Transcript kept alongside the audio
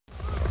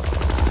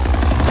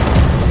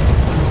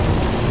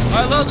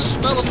love the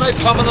smell of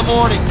napalm in the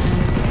morning.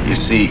 You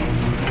see,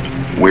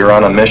 we're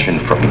on a mission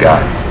from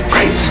God.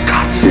 Great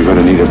Scott. You're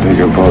gonna need a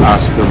bigger boat.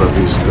 Hasta la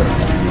vista,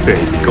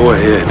 baby. Go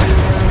ahead.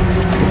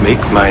 Make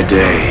my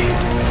day.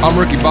 I'm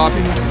Ricky Bobby.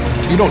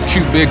 If you don't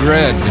chew Big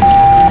Red,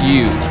 then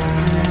you.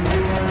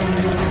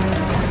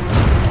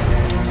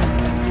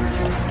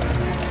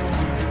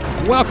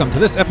 Welcome to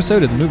this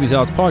episode of the Movie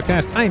Zealots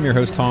Podcast. I am your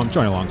host, Tom,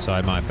 joined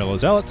alongside my fellow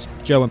Zealots,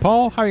 Joe and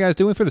Paul. How are you guys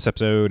doing for this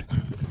episode?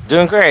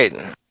 Doing great.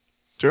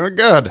 Doing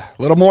good. A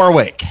little more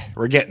awake.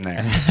 We're getting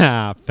there.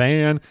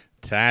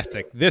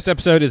 Fantastic. This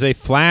episode is a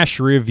flash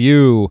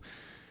review,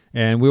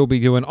 and we'll be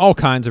doing all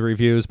kinds of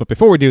reviews. But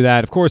before we do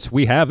that, of course,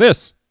 we have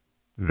this.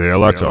 The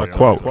Alexa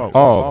quote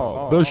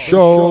of the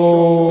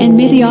show. And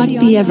may the odds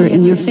be ever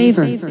in your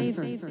favor.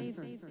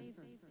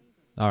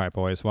 All right,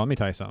 boys. Well, let me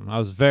tell you something. I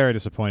was very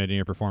disappointed in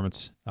your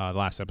performance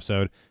last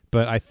episode,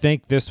 but I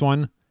think this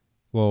one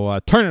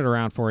will turn it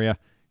around for you.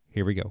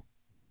 Here we go.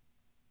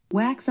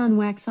 Wax on,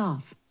 wax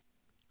off.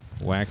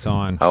 Wax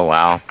on. Oh,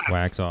 wow.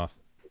 Wax off.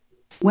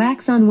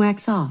 Wax on,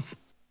 wax off.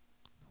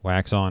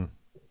 Wax on.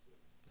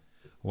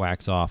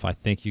 Wax off. I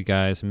think you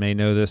guys may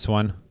know this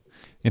one.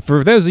 And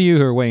for those of you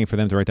who are waiting for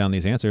them to write down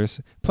these answers,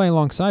 play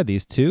alongside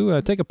these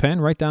two. Take a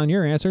pen, write down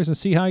your answers, and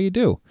see how you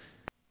do.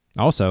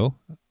 Also,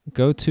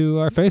 go to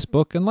our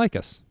Facebook and like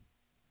us.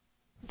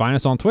 Find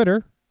us on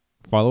Twitter.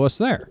 Follow us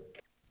there.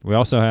 We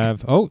also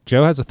have... Oh,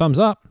 Joe has a thumbs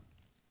up.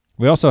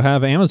 We also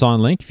have an Amazon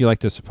link if you'd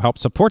like to help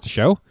support the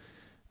show.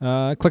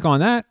 Click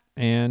on that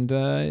and,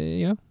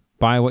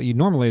 buy what you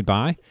normally would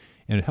buy,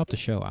 and it'd help the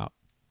show out.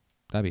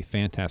 That'd be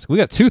fantastic. We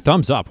got 2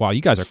 thumbs up. Wow,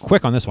 you guys are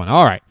quick on this one.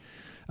 All right.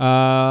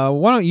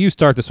 Why don't you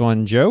start this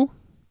one, Joe?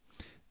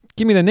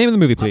 Give me the name of the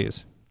movie,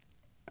 please.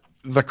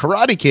 The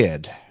Karate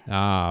Kid.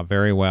 Ah,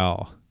 very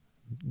well.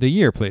 The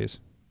year, please.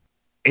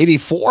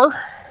 84?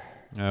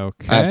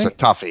 Okay. That's a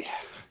toughie.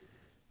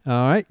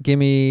 All right. Give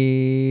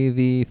me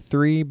the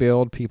 3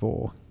 build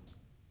people.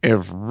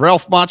 If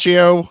Ralph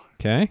Macchio.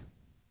 Okay.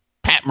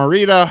 Pat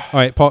Morita. All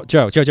right, Paul.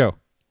 Joe.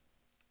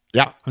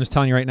 Yeah. I'm just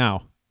telling you right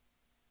now.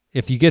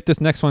 If you get this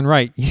next one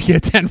right, you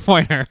get a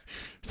 10-pointer.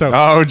 So.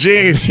 Oh,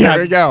 geez. Here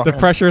we go. The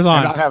pressure's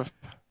on. All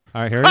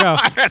right, here we go.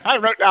 I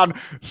wrote down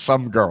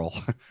some girl.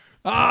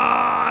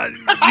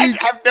 I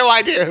have no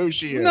idea who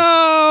she is.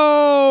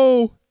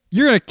 No!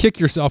 You're going to kick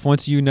yourself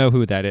once you know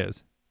who that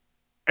is.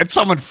 It's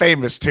someone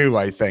famous, too,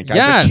 I think. Yes.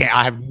 I just can't.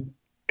 I have,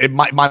 in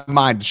my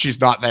mind, she's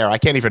not there. I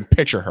can't even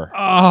picture her.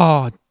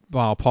 Oh,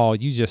 wow, Paul,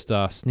 you just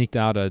sneaked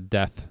out a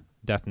death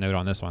note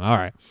on this one. All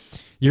right.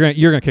 You're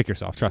gonna kick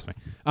yourself, trust me.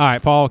 All right,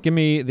 Paul, give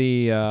me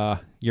the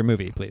your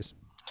movie, please.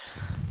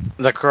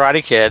 The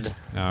Karate Kid.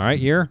 All right,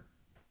 year?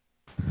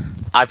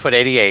 I put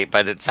 88,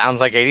 but it sounds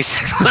like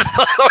 86.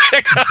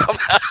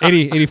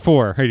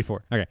 84.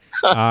 Okay.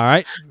 All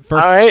right. All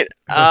right.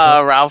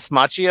 Ralph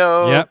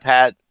Macchio. Yep.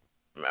 Pat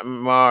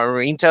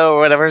Morita, or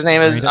whatever his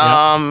name is.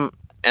 Morita, yep.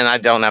 And I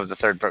don't have the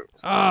third person.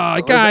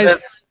 Oh,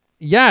 guys.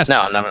 Yes.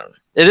 No.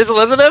 It is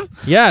Elizabeth?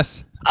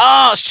 Yes.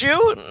 Oh,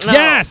 shoot. No.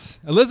 Yes.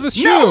 Elizabeth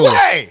Shue. No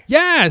way.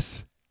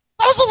 Yes.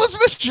 That was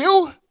Elizabeth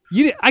Shue?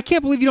 I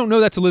can't believe you don't know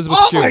that's Elizabeth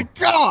Shue. Oh, my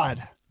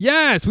God.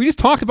 Yes. We just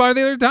talked about it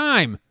the other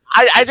time.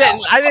 I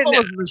didn't.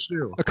 Elizabeth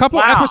Shue. A couple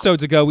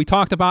episodes ago, we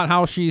talked about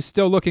how she's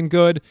still looking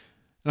good.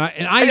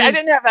 I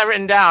didn't have that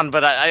written down,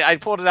 but I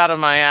pulled it out of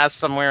my ass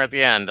somewhere at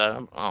the end.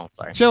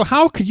 Sorry. So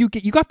how could you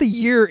got the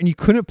year and you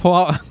couldn't pull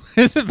out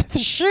Elizabeth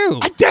Shue?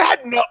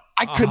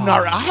 I could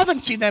not. I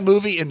haven't seen that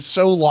movie in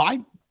so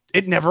long.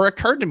 It never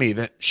occurred to me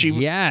that she.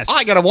 Yes.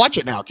 I gotta watch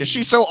it now because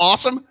she's so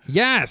awesome.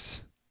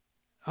 Yes.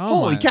 Oh,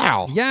 holy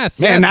cow! Yes.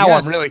 Man, yes,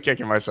 I'm really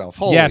kicking myself.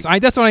 Holy. Yes,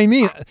 that's what I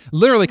mean.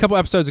 Literally, a couple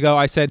episodes ago,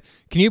 I said,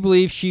 "Can you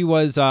believe she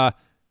was?"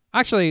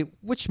 Actually,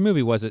 which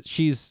movie was it?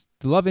 She's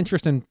the love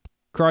interest in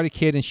Karate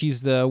Kid, and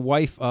she's the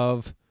wife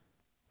of.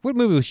 What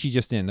movie was she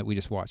just in that we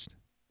just watched?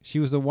 She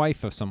was the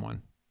wife of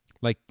someone,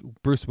 like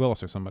Bruce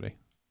Willis or somebody.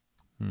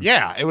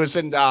 Yeah, it was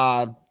in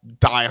Die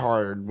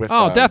Hard with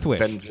Death Wish.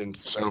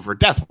 Vengeance over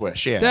Death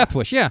Wish. Yeah, Death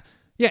Wish. Yeah.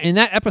 In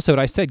that episode,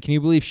 I said, "Can you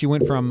believe she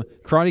went from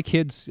Karate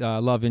Kid's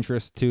love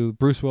interest to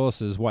Bruce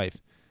Willis's wife?"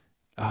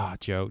 Ah,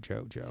 Joe.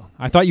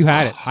 I thought you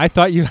had it. I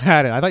thought you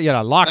had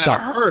it locked up.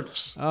 It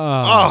hurts.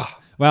 Oh.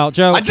 Well,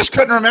 Joe. I just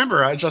couldn't remember.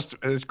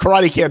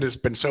 Karate Kid has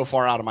been so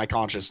far out of my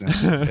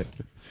consciousness.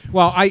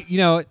 Well,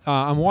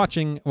 I'm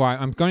watching. Well,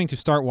 I'm going to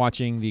start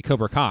watching the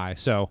Cobra Kai,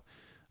 so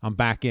I'm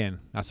back in.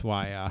 That's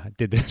why I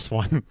did this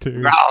one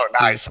too. Oh,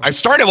 nice. I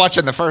started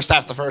watching the first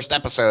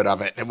episode of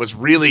it. It was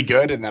really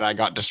good, and then I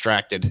got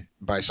distracted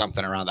by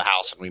something around the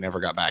house, and we never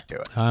got back to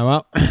it.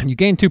 Well, you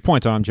gained 2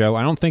 points on him, Joe.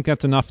 I don't think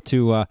that's enough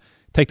to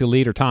take the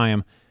lead or tie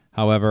him.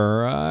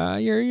 However,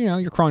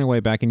 you're crawling your way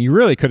back, and you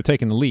really could have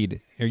taken the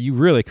lead, or you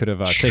really could have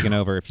taken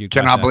over if you.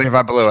 Cannot believe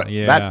I blew it.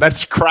 Yeah.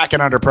 That's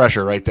cracking under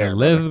pressure right there.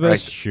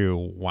 Elizabeth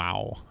Shue.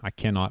 Wow, I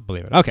cannot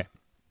believe it. Okay.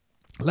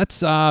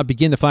 Let's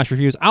begin the flash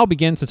reviews. I'll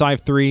begin since I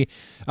have 3.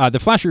 The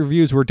flash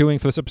reviews we're doing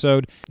for this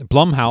episode: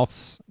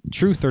 Blumhouse,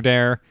 Truth or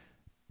Dare,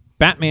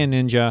 Batman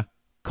Ninja,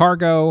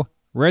 Cargo,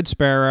 Red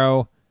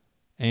Sparrow,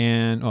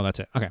 And that's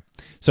it. Okay,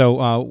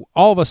 so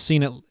all of us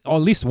seen it. Or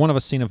at least one of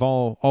us seen of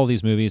all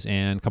these movies,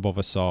 and a couple of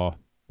us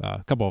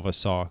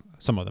saw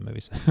some of the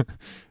movies. Well,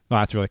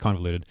 that's really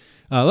convoluted.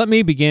 Let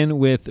me begin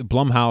with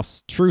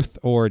Blumhouse Truth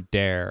or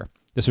Dare.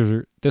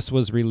 This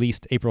was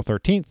released April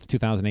 13th,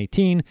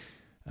 2018.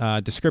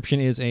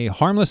 Description is a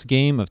harmless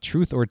game of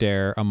truth or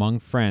dare among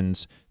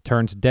friends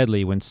turns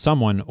deadly when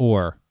someone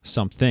or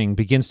something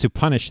begins to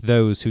punish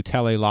those who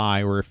tell a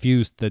lie or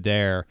refuse the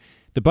dare.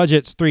 The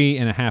budget's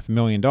 $3.5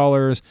 million,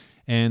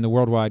 and the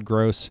worldwide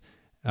gross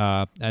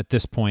at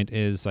this point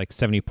is like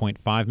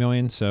 $70.5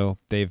 million. So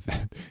they've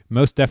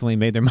most definitely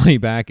made their money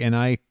back, and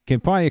I can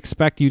probably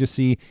expect you to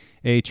see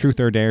a Truth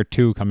or Dare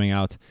 2 coming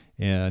out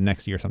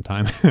next year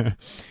sometime.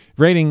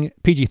 Rating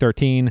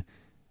PG-13.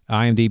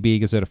 IMDb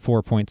gives it a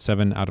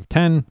 4.7 out of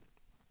 10.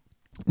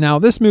 Now,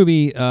 this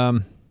movie,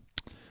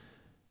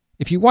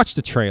 if you watch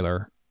the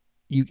trailer,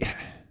 you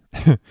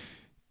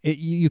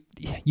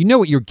know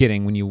what you're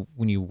getting when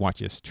you watch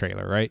this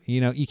trailer, right?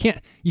 You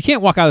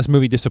can't walk out of this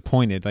movie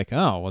disappointed, like,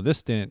 oh well,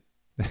 this didn't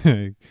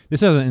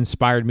this hasn't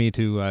inspired me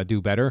to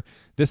do better.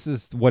 This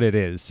is what it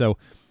is. So,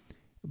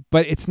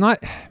 but it's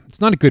not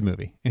a good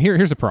movie. And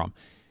here's the problem: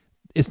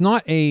 it's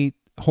not a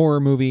horror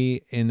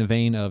movie in the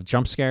vein of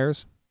jump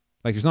scares.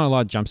 Like, there's not a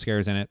lot of jump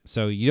scares in it,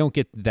 so you don't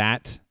get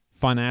that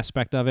fun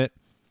aspect of it.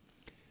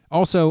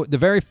 Also,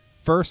 the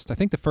first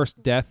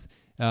death.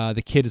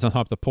 The kid is on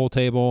top of the pool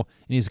table,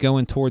 and he's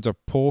going towards a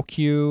pool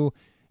cue,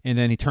 and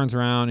then he turns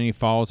around and he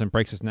falls and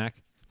breaks his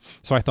neck.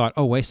 So I thought,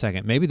 oh, wait a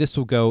second. Maybe this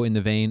will go in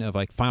the vein of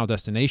like Final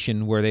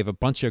Destination, where they have a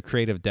bunch of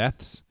creative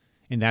deaths,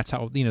 and that's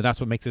how that's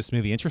what makes this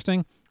movie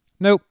interesting.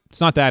 Nope,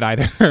 it's not that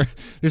either.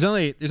 There's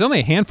only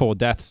a handful of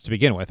deaths to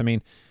begin with. I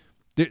mean,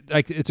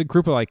 it's a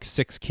group of like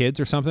 6 kids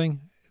or something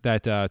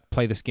that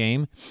play this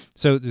game.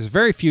 So there's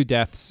very few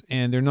deaths,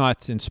 and they're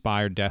not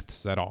inspired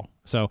deaths at all.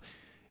 So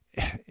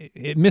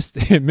it missed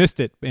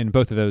it in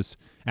both of those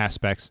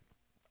aspects.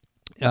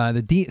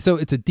 So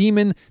it's a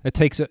demon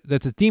that's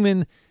a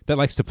demon that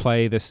likes to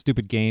play this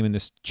stupid game in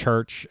this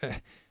church.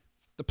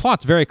 The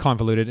plot's very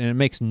convoluted and it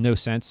makes no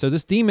sense. So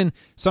this demon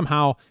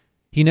somehow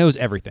he knows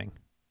everything.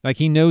 Like,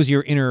 he knows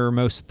your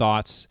innermost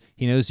thoughts.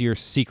 He knows your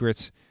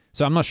secrets.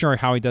 So I'm not sure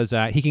how he does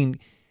that. He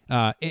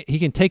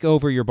can take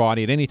over your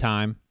body at any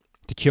time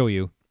to kill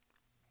you.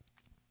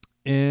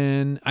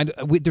 And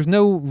there's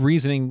no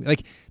reasoning,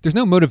 like, there's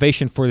no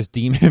motivation for this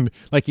demon.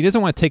 Like, he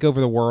doesn't want to take over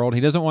the world. He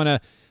doesn't want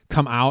to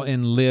come out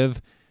and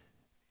live.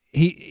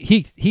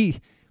 He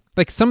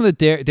like, some of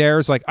the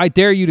dares, like, I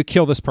dare you to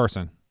kill this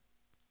person.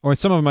 Or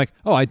some of them like,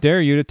 oh, I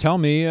dare you to tell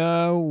me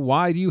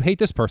why do you hate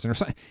this person or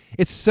something.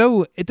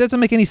 It doesn't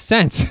make any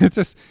sense. It's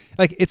just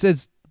like, it's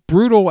as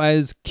brutal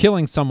as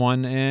killing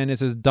someone, and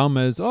it's as dumb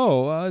as,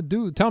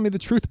 dude, tell me the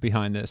truth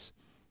behind this.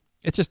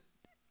 It's just,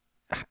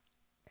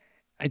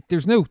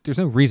 there's no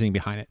reasoning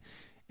behind it.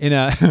 And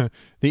and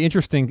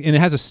it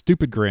has a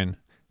stupid grin.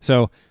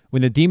 So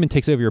when the demon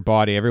takes over your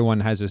body,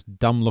 everyone has this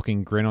dumb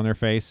looking grin on their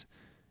face,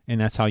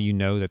 and that's how you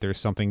know that there's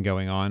something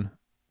going on.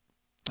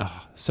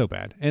 Oh, so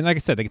bad. And like I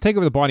said, they can take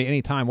over the body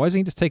anytime. Why doesn't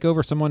he just take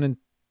over someone and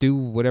do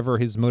whatever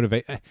his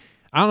motivation?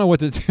 I don't know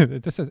what this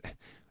is.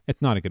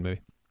 It's not a good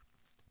movie.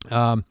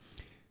 The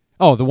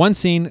one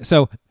scene.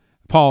 So,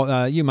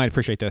 Paul, you might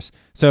appreciate this.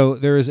 So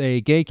there is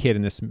a gay kid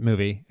in this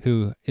movie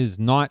who is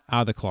not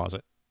out of the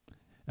closet.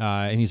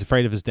 And he's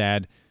afraid of his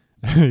dad.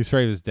 He's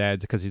afraid of his dad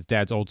because his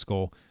dad's old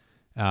school.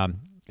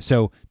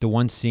 So the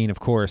one scene,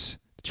 of course,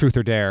 truth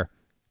or dare,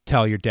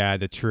 tell your dad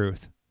the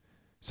truth.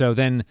 So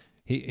then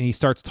he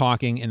starts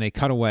talking, and they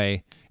cut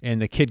away,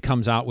 and the kid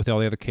comes out with all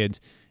the other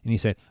kids, and he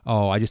said,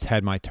 oh, I just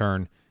had my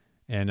turn.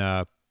 And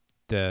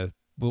the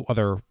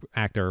other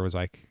actor was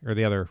like, or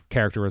the other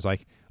character was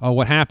like, oh,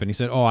 what happened? He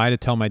said, oh, I had to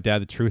tell my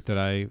dad the truth that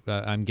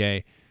I'm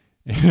gay.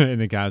 And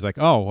the guy was like,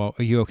 oh, well,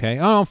 are you okay?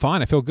 Oh, I'm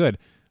fine. I feel good.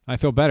 I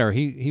feel better.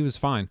 He was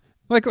fine.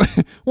 Like,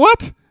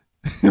 what?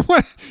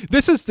 What?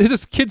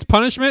 This kid's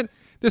punishment?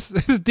 This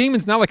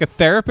demon's not like a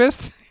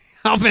therapist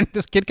helping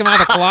this kid come out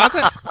of the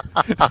closet?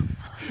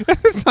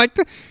 It's like,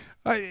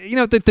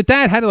 the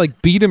dad had to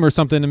like beat him or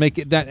something to make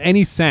it that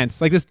any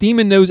sense. Like, this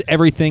demon knows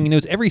everything. He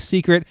knows every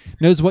secret,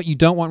 knows what you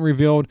don't want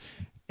revealed,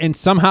 and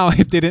somehow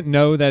it didn't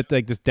know that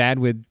like this dad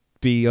would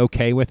be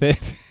okay with it.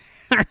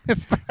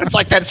 It's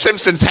like that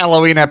Simpsons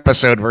Halloween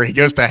episode where he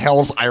goes to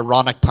Hell's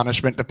ironic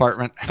punishment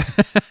department.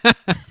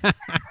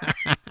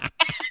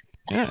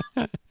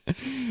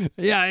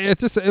 Yeah,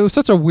 it was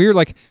such a weird,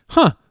 like,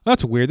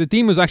 that's weird. The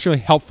demon was actually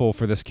helpful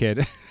for this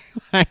kid.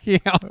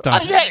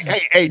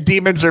 Hey,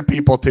 demons are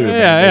people too.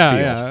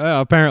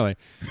 Yeah, apparently.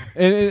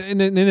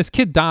 And then this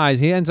kid dies.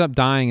 He ends up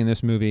dying in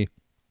this movie.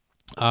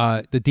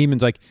 The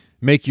demon's like,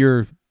 make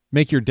your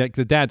dad.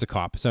 The dad's a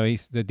cop, so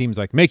the demon's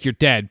like, make your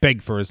dad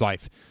beg for his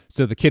life.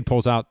 So the kid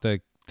pulls out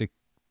the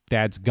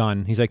dad's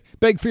gun. He's like,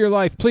 beg for your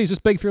life, please,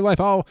 just beg for your life.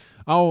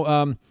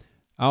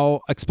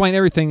 I'll explain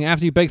everything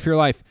after you beg for your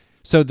life.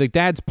 So the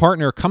dad's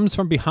partner comes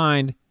from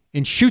behind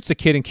and shoots the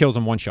kid and kills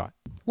him one shot.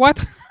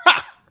 What?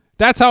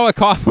 That's how a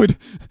cop would.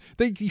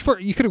 You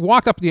could have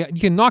walked up you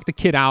can knock the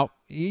kid out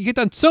You get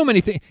done so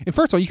many things. And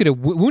first of all, you could have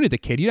wounded the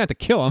kid. You didn't have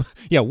to kill him.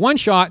 Yeah, one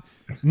shot,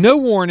 no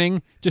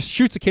warning, just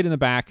shoots the kid in the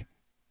back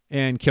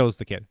and kills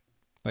the kid.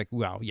 Like,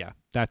 well, yeah,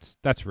 that's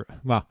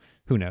well,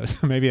 who knows?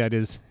 Maybe that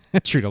is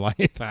true to life.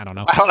 I don't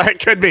know. Well, that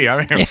could be.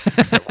 I mean,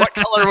 what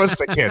color was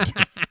the kid?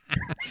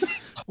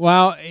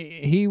 Well,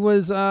 he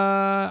was,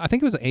 I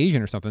think he was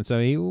Asian or something. So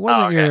he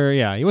wasn't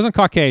he wasn't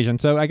Caucasian.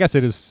 So I guess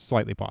it is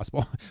slightly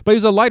possible. But he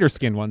was a lighter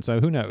skinned one. So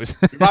who knows?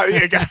 You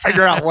got to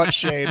figure out what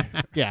shade.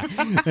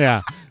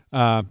 Yeah.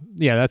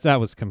 That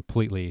was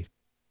completely,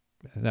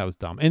 that was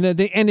dumb. And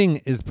the ending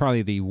is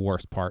probably the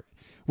worst part,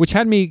 which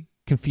had me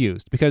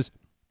confused because,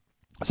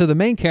 so the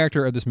main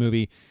character of this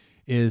movie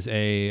is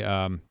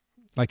a,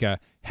 like a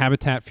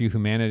Habitat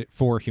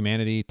for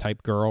Humanity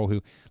type girl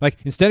who, like,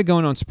 instead of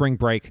going on spring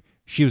break,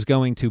 she was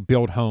going to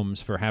build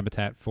homes for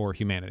Habitat for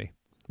Humanity.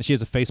 And she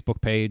has a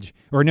Facebook page,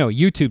 or no,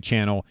 YouTube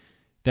channel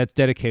that's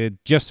dedicated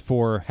just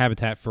for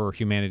Habitat for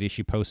Humanity.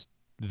 She posts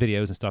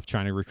videos and stuff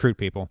trying to recruit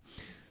people.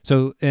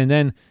 So, and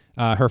then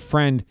her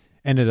friend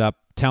ended up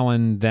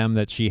telling them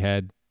that she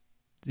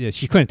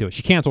couldn't do it.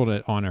 She canceled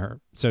it on her.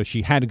 So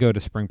she had to go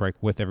to spring break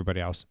with everybody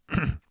else.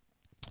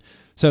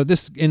 So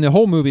this, in the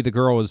whole movie, the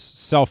girl is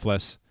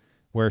selfless,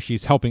 where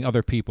she's helping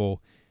other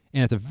people.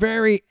 And at the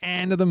very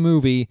end of the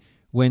movie,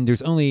 when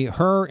there's only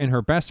her and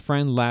her best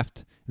friend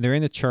left, they're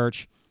in the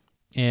church,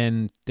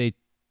 and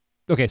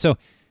so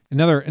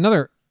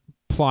another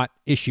plot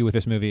issue with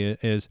this movie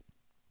is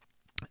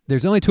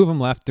there's only two of them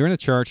left. They're in a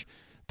church.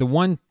 The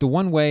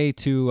one way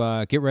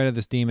to get rid of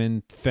this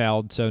demon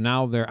failed, so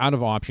now they're out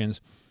of options.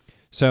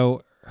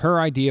 So her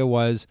idea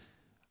was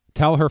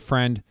tell her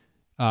friend,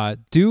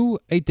 do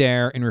a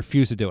dare and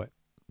refuse to do it.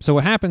 So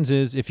what happens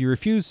is if you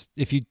refuse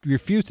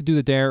to do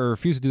the dare or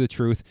refuse to do the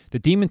truth, the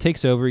demon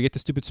takes over. You get the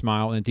stupid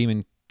smile, and the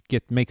demon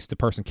makes the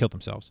person kill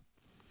themselves.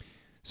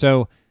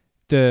 So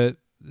the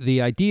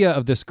idea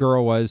of this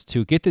girl was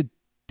to get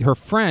her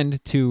friend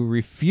to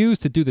refuse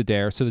to do the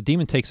dare, so the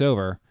demon takes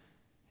over.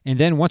 And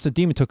then once the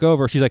demon took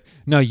over, she's like,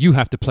 "No, you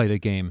have to play the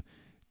game,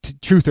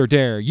 truth or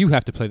dare. You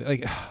have to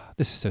play."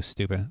 This is so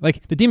stupid.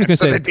 Like the demon can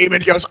say, the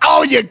demon goes,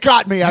 "Oh, you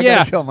got me. I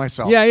gotta kill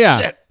myself." Yeah.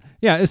 Shit.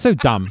 Yeah, it's so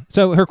dumb.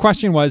 So her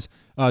question was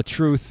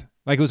truth.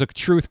 Like it was a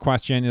truth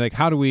question. Like,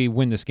 how do we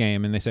win this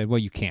game? And they said, well,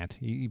 you can't.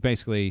 You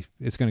basically,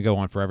 it's going to go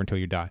on forever until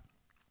you die.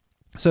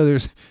 So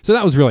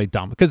that was really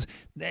dumb because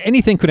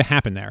anything could have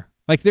happened there.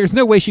 Like there's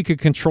no way she could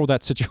control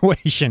that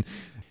situation.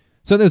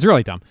 So that was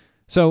really dumb.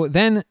 So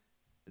then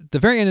the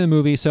very end of the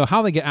movie, so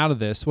how they get out of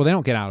this, well, they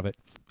don't get out of it.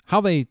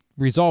 How they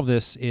resolve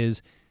this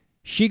is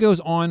she goes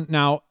on.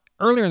 Now,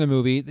 earlier in the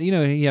movie,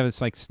 you have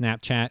this like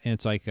Snapchat, and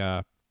it's like,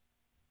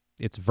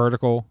 it's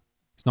vertical.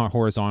 It's not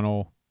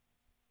horizontal.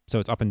 So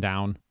it's up and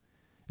down.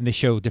 And they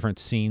show different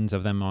scenes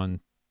of them on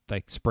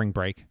like spring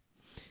break.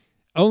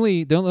 The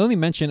only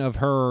mention of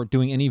her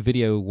doing any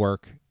video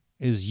work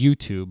is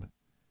YouTube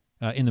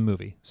in the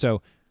movie.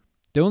 So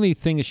the only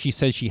thing that she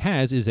says she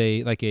has is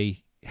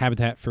a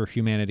Habitat for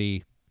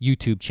Humanity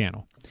YouTube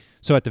channel.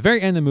 So at the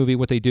very end of the movie,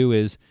 what they do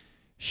is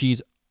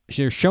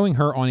they're showing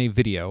her on a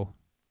video,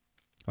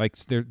 like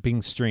they're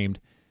being streamed,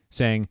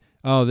 saying,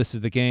 "Oh, this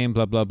is the game,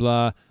 blah, blah,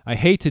 blah. I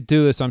hate to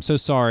do this. I'm so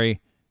sorry.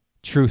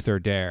 Truth or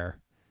dare."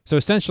 So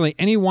essentially,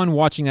 anyone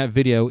watching that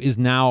video is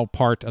now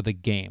part of the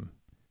game.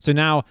 So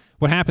now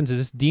what happens is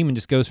this demon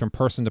just goes from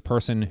person to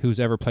person who's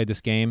ever played this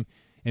game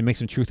and makes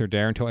them truth or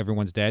dare until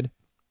everyone's dead.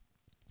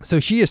 So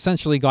she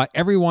essentially got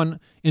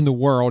everyone in the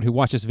world who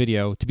watched this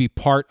video to be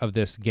part of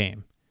this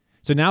game.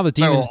 So now the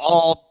demon... So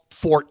all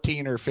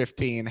 14 or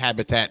 15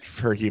 Habitat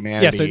for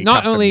Humanity so not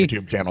custom only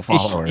YouTube channel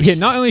followers.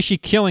 Not only is she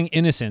killing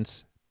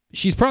innocents,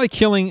 she's probably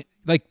killing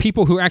like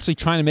people who are actually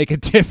trying to make a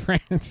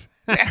difference.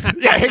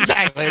 Yeah,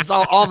 exactly. It's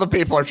all the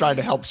people are trying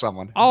to help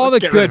someone. All the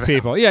good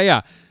people.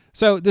 Yeah.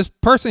 So this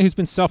person who's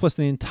been selfless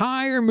the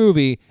entire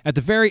movie, at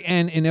the very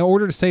end, in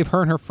order to save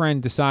her and her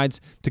friend,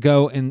 decides to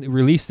go and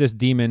release this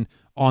demon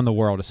on the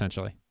world,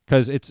 essentially.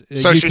 Because it's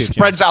so she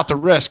spreads out the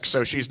risk,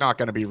 so she's not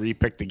going to be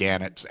repicked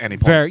again at any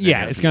point.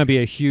 It's going to be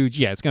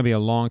it's going to be a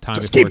long time.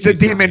 Just keep the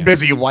demon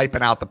busy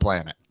wiping out the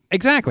planet.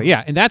 Exactly,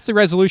 yeah. And that's the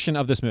resolution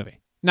of this movie.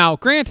 Now,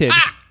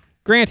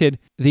 granted,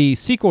 the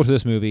sequel to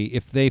this movie,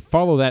 if they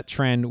follow that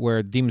trend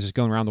where demons just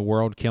going around the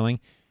world killing,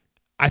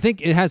 I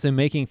think it has the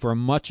making for a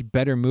much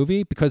better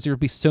movie because there'll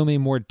be so many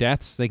more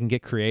deaths they can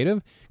get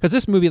creative. Because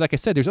this movie, like I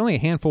said, there's only a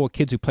handful of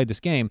kids who played this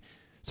game.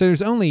 So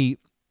there's only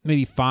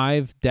maybe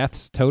 5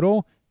 deaths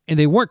total, and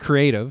they weren't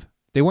creative.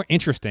 They weren't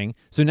interesting.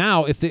 So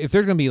now if there's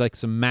going to be like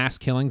some mass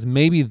killings,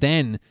 maybe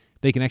then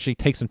they can actually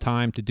take some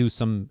time to do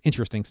some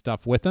interesting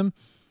stuff with them.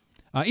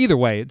 Either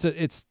way,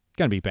 it's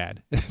going to be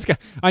bad.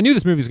 I knew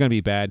this movie was going to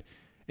be bad.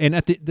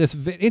 And this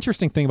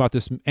interesting thing about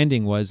this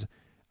ending was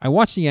I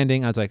watched the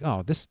ending. I was like,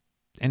 oh, this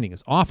ending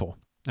is awful.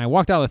 And I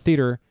walked out of the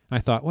theater and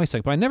I thought, wait a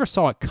second, but I never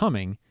saw it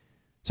coming.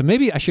 So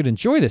maybe I should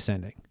enjoy this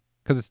ending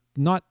because it's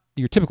not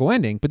your typical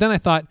ending. But then I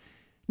thought,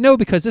 no,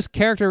 because this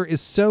character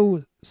is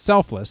so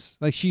selfless.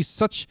 Like she's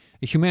such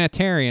a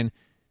humanitarian.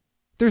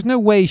 There's no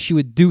way she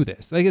would do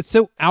this. Like it's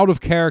so out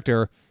of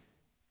character.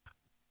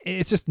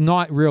 it's just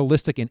not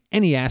realistic in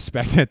any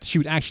aspect that she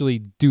would actually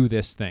do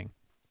this thing.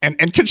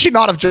 And could she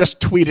not have just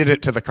tweeted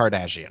it to the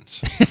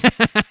Kardashians?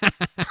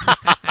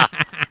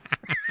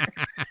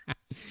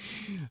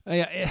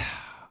 Yeah,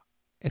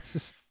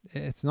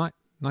 it's not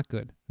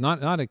good.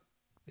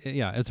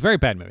 It's a very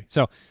bad movie.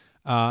 So,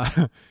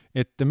 the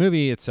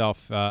movie itself,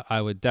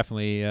 I would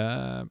definitely.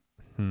 I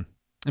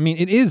mean,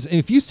 it is.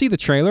 If you see the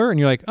trailer and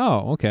you're like,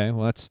 oh, okay,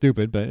 well that's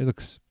stupid, but it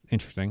looks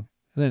interesting,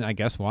 then I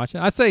guess watch it.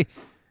 I'd say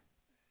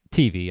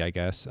TV. I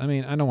guess. I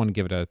mean, I don't want to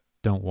give it a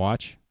don't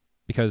watch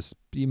because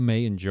you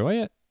may enjoy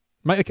it.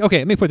 Okay,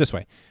 let me put it this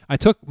way. I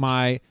took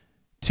my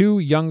 2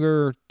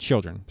 younger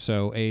children,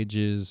 so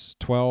ages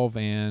 12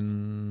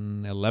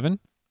 and 11.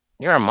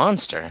 You're a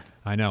monster.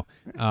 I know.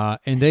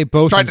 And they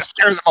both tried to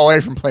scare them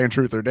away from playing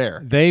Truth or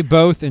Dare. They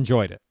both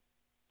enjoyed it.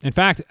 In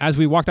fact, as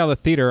we walked out of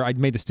the theater, I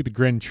made the stupid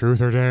grin, Truth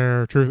or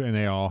Dare, Truth, and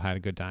they all had a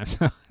good time.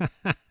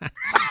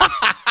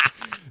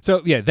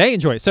 So yeah, they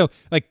enjoy it. So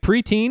like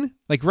preteen,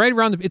 like right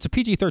around it's a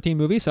PG-13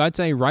 movie, so I'd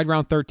say right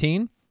around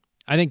 13.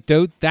 I think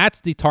that's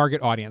the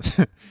target audience.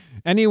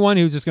 Anyone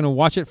who's just going to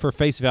watch it for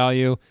face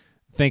value,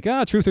 think,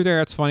 Truth or Dare,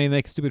 that's funny, and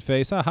make a stupid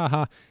face, ha ha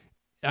ha.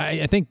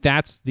 I think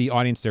that's the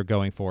audience they're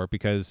going for,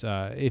 because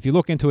if you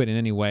look into it in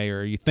any way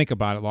or you think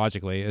about it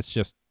logically, it's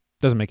just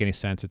doesn't make any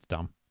sense. It's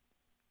dumb.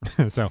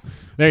 So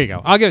there you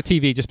go. I'll give it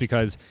TV just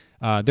because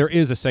there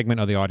is a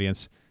segment of the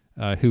audience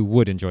who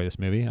would enjoy this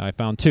movie. I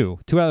found 2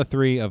 out of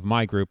 3 of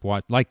my group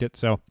liked it.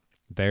 So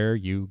there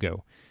you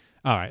go.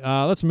 All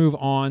right, let's move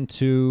on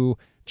to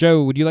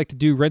Joe. Would you like to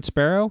do Red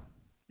Sparrow?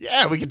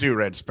 Yeah, we could do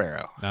Red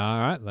Sparrow. All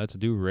right, let's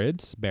do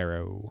Red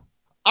Sparrow.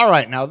 All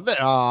right, now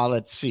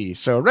let's see.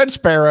 So Red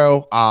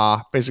Sparrow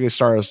basically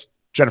stars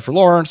Jennifer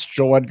Lawrence,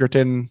 Joel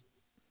Edgerton.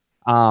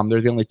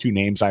 They're the only 2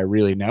 names I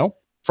really know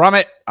from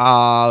it.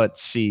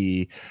 Let's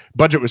see.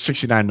 Budget was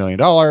 $69 million.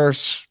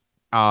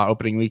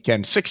 Opening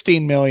weekend,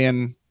 $16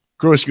 million.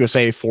 Gross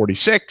USA,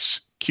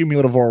 46.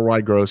 Cumulative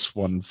worldwide gross,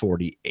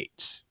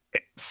 148.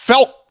 It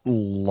felt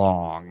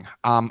long.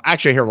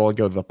 Actually, here we'll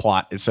go to the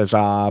plot. It says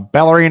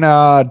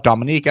ballerina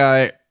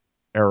Dominika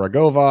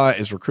Aragova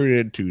is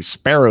recruited to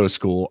Sparrow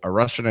School, a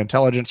Russian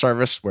intelligence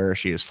service where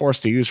she is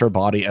forced to use her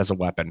body as a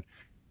weapon.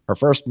 Her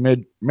first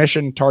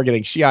mission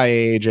targeting CIA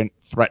agent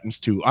threatens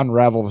to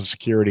unravel the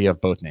security of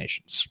both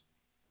nations.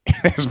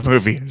 This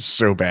movie is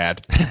so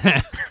bad.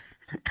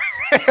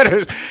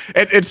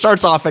 It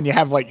starts off and you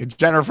have like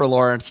Jennifer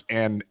Lawrence,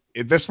 and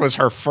this was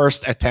her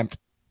first attempt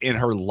in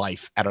her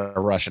life at a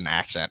Russian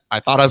accent.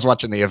 I thought I was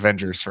watching the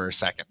Avengers for a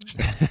second.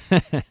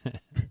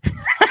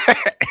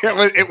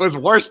 It was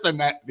worse than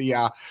that,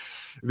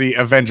 the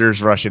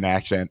Avengers Russian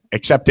accent,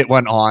 except it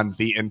went on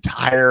the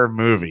entire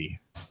movie.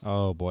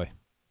 Oh boy.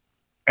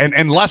 And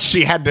unless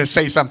she had to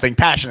say something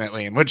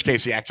passionately, in which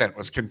case the accent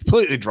was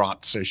completely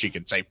dropped so she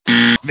could say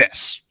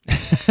this.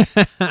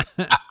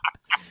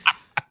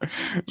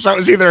 So it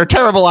was either a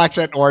terrible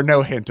accent or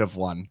no hint of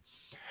one.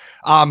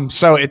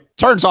 So it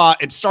starts off,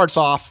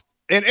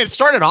 and it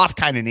started off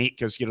kind of neat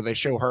because, they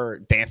show her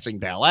dancing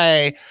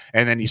ballet,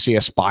 and then you see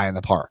a spy in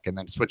the park, and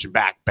then switching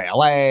back,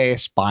 ballet,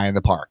 spy in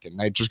the park, and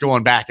they're just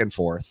going back and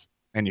forth.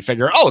 And you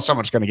figure,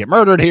 someone's going to get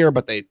murdered here,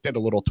 but they did a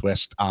little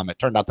twist. It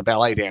turned out the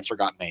ballet dancer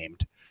got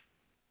named.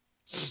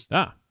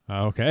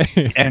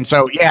 Okay. And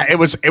so, yeah, it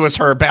was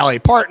her ballet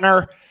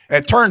partner.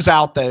 It turns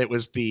out that it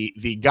was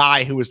the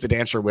guy who was the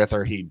dancer with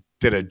her. He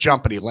did a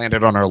jump and he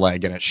landed on her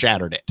leg and it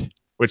shattered it,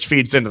 which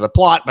feeds into the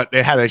plot. But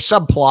it had a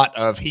subplot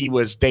of he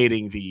was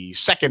dating the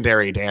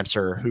secondary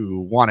dancer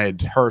who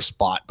wanted her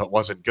spot but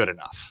wasn't good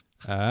enough.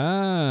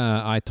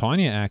 I,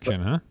 Tonya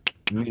action, huh?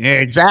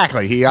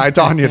 Exactly. He I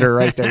Tanya'd her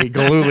right there. He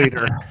galoolied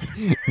her.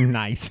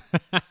 Nice.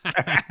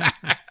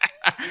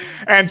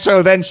 And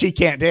so then she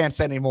can't dance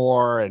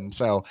anymore. And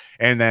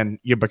then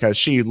because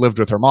she lived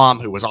with her mom,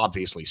 who was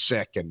obviously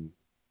sick and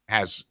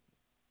has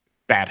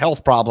bad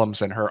health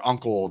problems, and her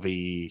uncle,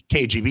 the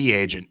KGB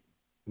agent,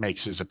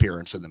 makes his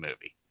appearance in the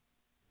movie.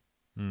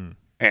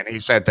 And he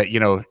said that,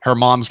 her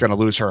mom's going to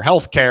lose her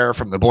health care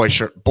from the boy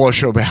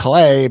show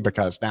ballet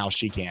because now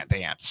she can't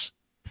dance.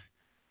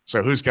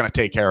 So who's going to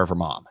take care of her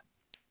mom?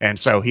 And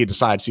so he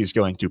decides he's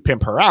going to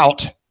pimp her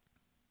out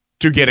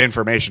to get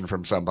information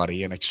from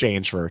somebody in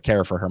exchange for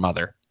care for her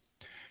mother.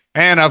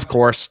 And of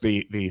course,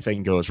 the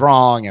thing goes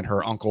wrong, and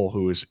her uncle,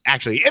 who is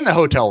actually in the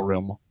hotel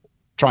room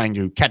trying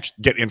to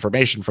get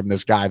information from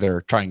this guy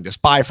they're trying to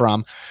spy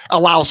from,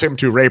 allows him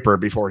to rape her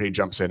before he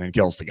jumps in and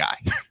kills the guy.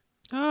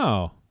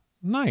 Oh,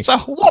 nice. So,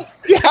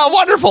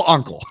 wonderful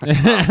uncle.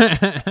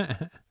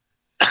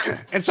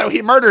 And so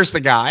he murders the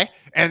guy,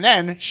 and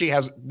then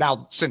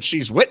since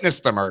she's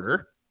witnessed the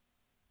murder,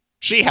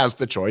 she has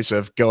the choice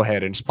of go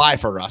ahead and spy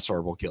for us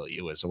or we'll kill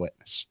you as a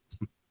witness.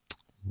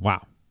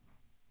 Wow.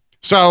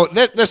 So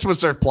this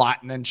was their plot.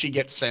 And then she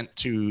gets sent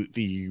to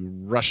the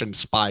Russian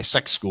spy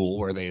sex school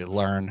where they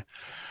learn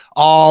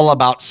all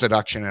about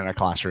seduction in a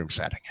classroom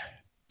setting.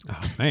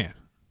 Oh, man.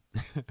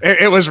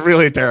 It was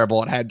really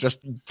terrible. It had just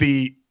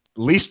the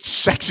least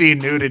sexy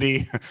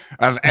nudity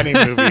of any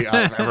movie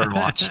I've ever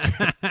watched.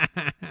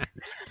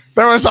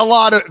 There was a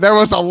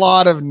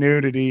lot of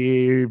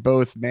nudity,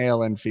 both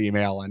male and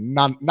female, and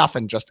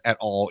nothing just at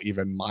all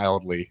even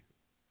mildly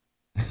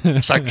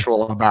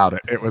sexual about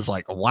it. It was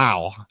like,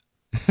 wow.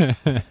 I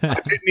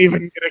didn't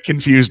even get a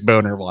confused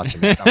boner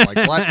watching it. I'm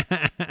like, what?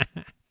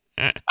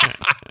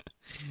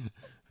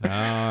 All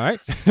right.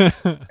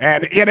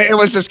 And it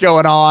was just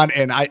going on,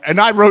 and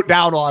I wrote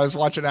down while I was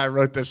watching it, I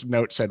wrote this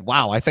note, said,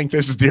 wow, I think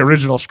this is the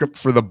original script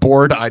for The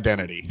Bourne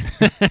Identity.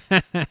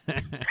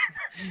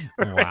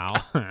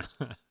 Wow.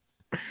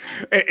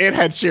 It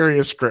had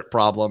serious script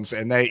problems,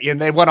 and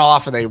they went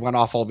off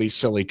all these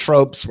silly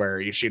tropes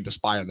where she had to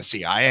spy on the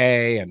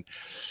CIA, and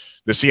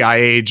the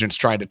CIA agents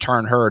tried to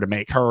turn her to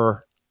make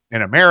her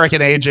an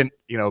American agent,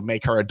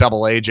 make her a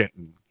double agent.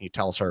 And he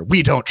tells her,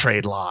 we don't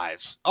trade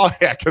lives. Oh,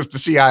 yeah, because the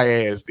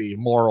CIA is the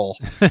moral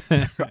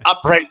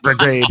upright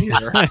brigade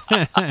here.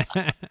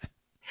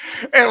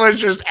 It was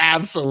just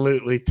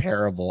absolutely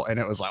terrible. And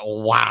it was like,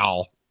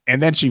 wow.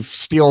 And then she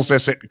steals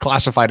this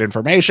classified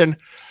information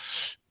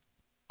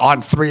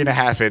on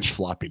 3.5-inch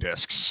floppy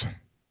disks.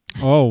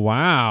 Oh,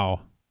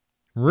 wow.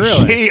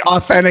 Really? She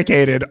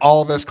authenticated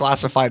all this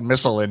classified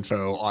missile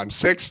info on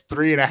 6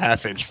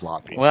 3.5-inch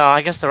floppies. Well,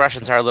 I guess the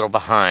Russians are a little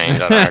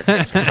behind on our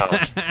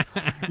technology.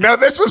 No,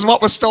 this was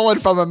what was stolen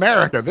from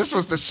America. This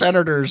was the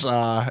senator's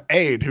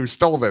aide who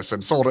stole this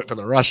and sold it to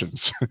the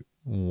Russians.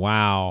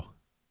 Wow.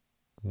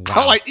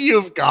 I'm like,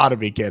 you've got to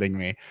be kidding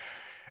me.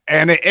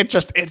 And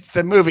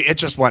the movie, it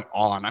just went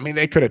on. I mean,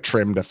 they could have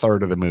trimmed a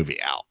third of the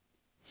movie out.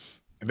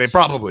 They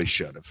probably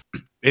should have.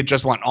 It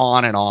just went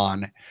on,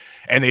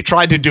 and they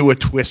tried to do a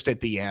twist at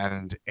the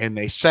end, and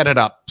they set it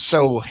up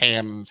so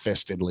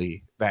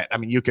ham-fistedly that, I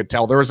mean, you could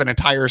tell there was an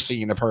entire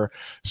scene of her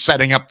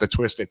setting up the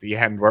twist at the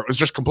end where it was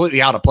just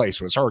completely out of place.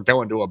 It was her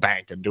going to a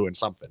bank and doing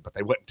something, but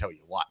they wouldn't tell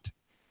you what.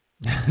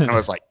 And I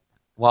was like,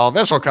 well,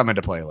 this will come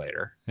into play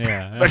later.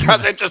 Yeah.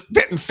 Because it just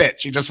didn't fit.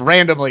 She just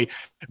randomly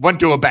went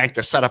to a bank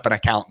to set up an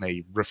account, and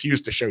they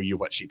refused to show you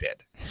what she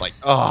did. It's like,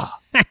 oh.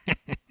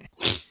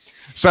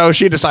 So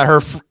she decided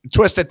her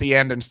twist at the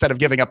end, instead of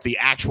giving up the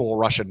actual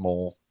Russian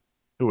mole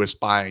who was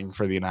spying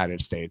for the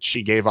United States,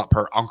 she gave up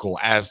her uncle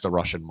as the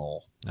Russian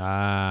mole.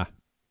 Ah.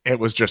 It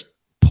was just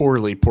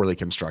poorly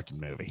constructed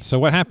movie. So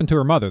what happened to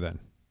her mother then?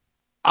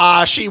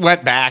 She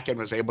went back and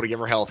was able to give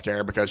her health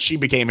care because she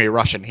became a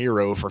Russian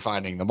hero for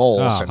finding the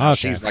mole. So now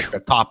she's like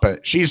the top of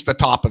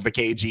the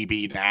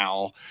KGB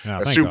now.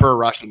 A super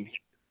Russian.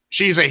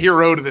 She's a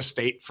hero to the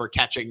state for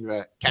catching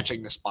the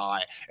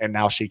spy, and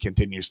now she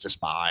continues to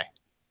spy.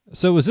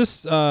 So was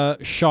this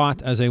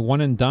shot as a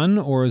one and done,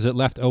 or is it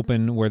left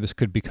open where this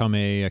could become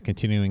a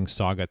continuing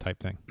saga type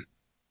thing?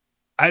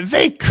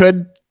 They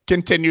could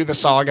continue the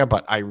saga,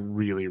 but I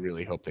really,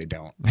 really hope they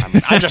don't. I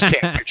mean, I just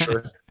can't picture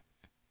it.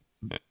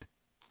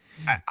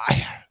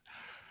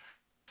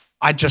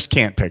 I just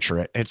can't picture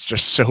it. It's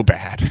just so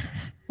bad.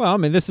 Well, I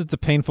mean, this is the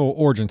painful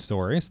origin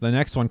story. So the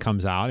next one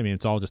comes out. I mean,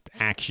 it's all just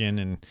action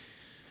and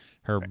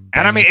her.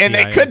 And I mean, and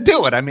they could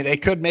do it. I mean, they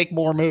could make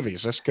more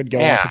movies. This could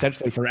go on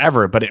potentially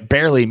forever, but it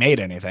barely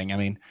made anything. I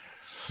mean,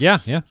 yeah.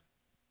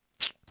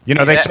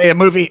 They say a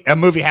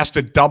movie has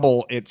to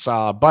double its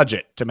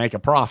budget to make a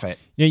profit.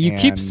 Yeah, you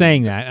keep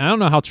saying that. I don't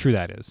know how true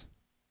that is.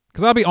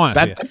 Because I'll be honest,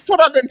 that's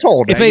what I've been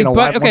told.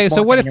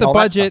 So what if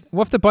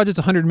the budget's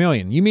 $100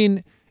 million? You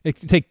mean it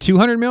could take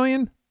 $200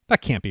 million?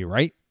 That can't be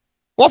right.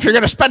 Well, if you're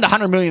going to spend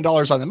 $100 million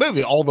on the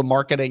movie, all the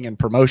marketing and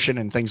promotion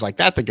and things like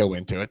that go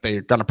into it,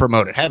 they're going to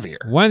promote it heavier.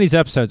 One of these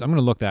episodes, I'm going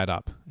to look that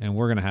up, and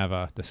we're going to have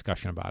a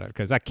discussion about it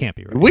because that can't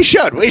be right. We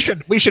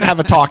should have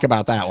a talk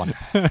about that one.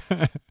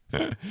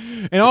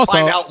 And also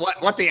find out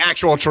what the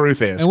actual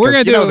truth is. And we're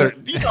going to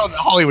that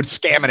Hollywood's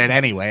scamming it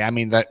anyway. I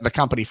mean, the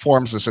company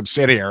forms a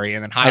subsidiary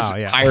and then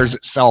hires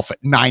itself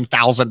at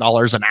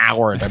 $9,000 an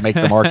hour to make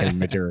the marketing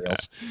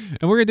materials.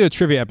 And we're going to do a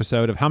trivia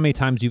episode of how many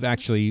times you've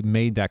actually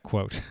made that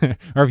quote,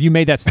 or if you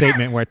made that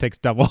statement where it takes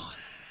double.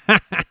 There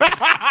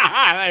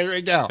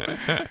we go.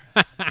 I'm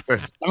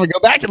gonna go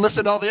back and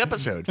listen to all the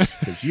episodes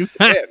because you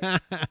did.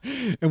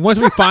 And once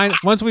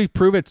we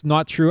prove it's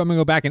not true, I'm gonna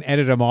go back and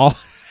edit them all.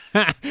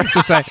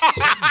 Just like,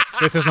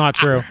 this is not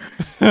true.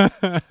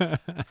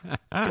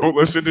 Don't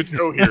listen to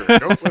Joe here.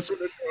 Don't listen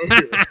to Joe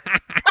here.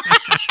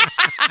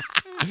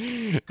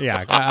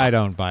 Yeah, I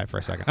don't buy it for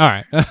a second. All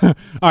right. All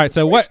right.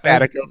 So what?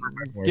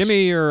 Give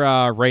me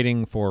your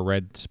rating for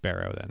Red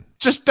Sparrow then.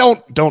 Just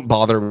don't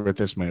bother with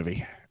this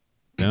movie.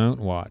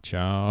 Don't watch.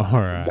 All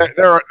right.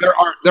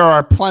 There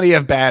are plenty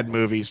of bad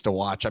movies to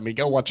watch. I mean,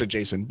 go watch a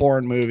Jason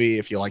Bourne movie.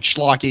 If you like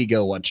schlocky,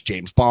 go watch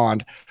James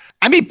Bond.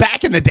 I mean,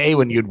 back in the day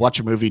when you'd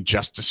watch a movie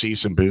just to see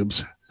some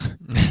boobs,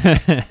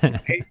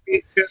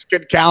 this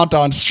could count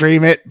on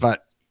Stream It,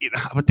 but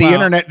with the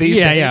internet these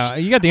days, yeah,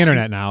 you got the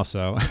internet now,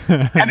 so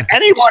and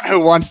anyone who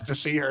wants to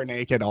see her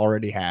naked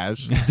already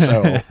has.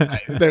 So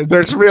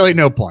there's really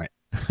no point.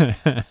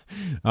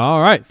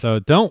 All right, so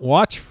don't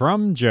watch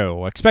from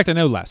Joe. Expect a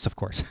no less, of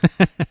course.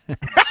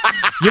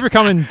 You ever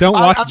come and don't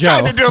watch Joe?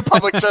 I'm trying to do a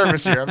public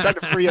service here. I'm trying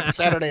to free up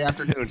Saturday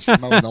afternoons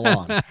from mowing the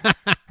lawn.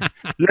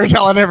 You're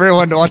telling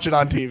everyone to watch it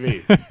on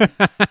TV.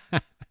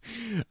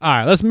 All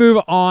right, let's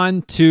move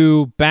on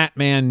to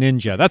Batman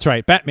Ninja. That's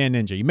right, Batman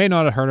Ninja. You may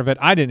not have heard of it.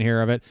 I didn't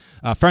hear of it.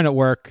 A friend at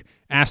work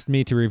asked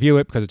me to review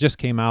it because it just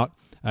came out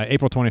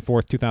April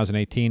 24th,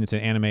 2018. It's an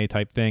anime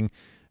type thing,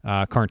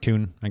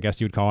 cartoon, I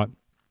guess you would call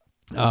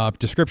it.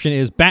 Description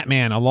is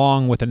Batman,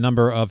 along with a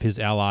number of his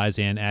allies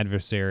and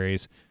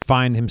adversaries,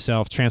 find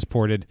himself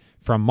transported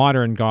from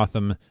modern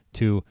Gotham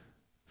to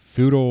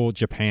feudal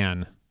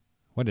Japan.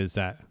 What is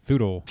that?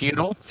 Feudal,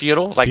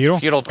 like Feudal?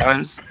 feudal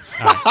times.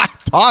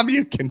 Tom,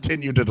 you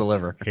continue to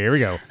deliver. Here we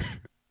go.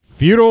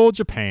 Feudal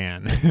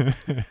Japan.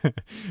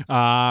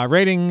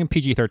 Rating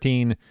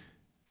PG-13,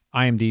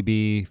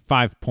 IMDb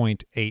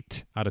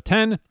 5.8 out of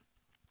 10.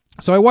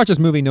 So I watched this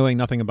movie knowing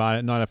nothing about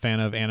it. Not a fan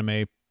of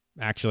anime,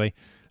 actually.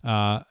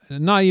 I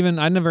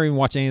never even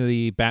watched any of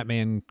the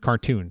Batman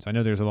cartoons. I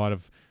know there's a lot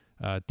of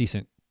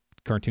decent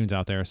cartoons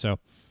out there. So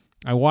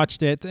I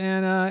watched it,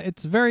 and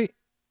it's very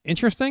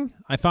interesting.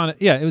 I found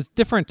it was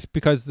different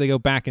because they go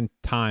back in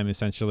time,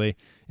 essentially,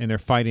 and they're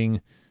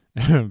fighting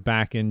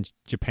back in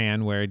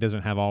Japan where he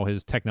doesn't have all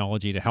his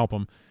technology to help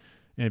him,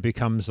 and it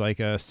becomes like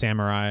a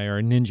samurai or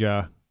a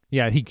ninja.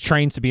 Yeah, he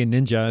trains to be a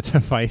ninja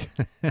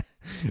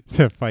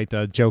to fight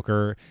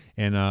Joker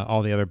and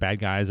all the other bad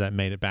guys that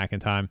made it back in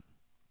time.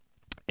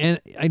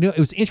 And I know it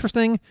was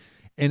interesting,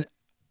 and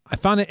I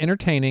found it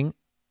entertaining.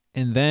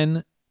 And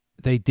then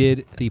they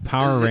did the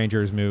Power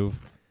Rangers move,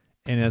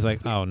 and I was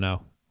like, "Oh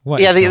no,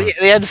 what?" Yeah, the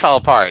end fell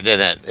apart,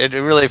 didn't it? It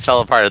really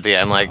fell apart at the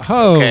end. Like,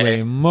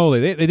 holy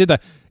moly, they did the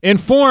in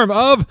form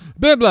of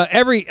blah blah.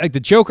 The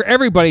Joker,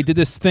 everybody did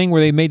this thing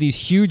where they made these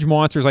huge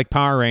monsters like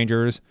Power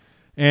Rangers,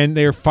 and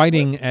they're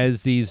fighting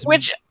as these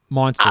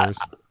monsters.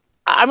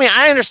 I mean,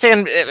 I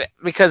understand it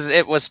because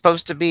it was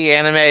supposed to be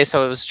anime,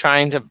 so it was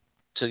trying to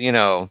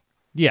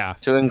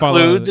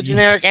include the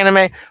generic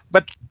anime,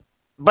 but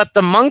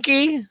the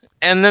monkey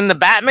and then the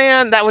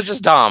Batman, that was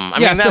just dumb. I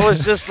mean, that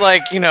was just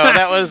like,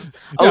 that was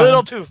a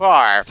little too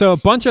far. So a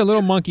bunch of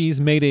little monkeys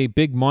made a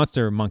big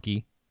monster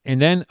monkey,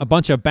 and then a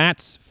bunch of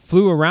bats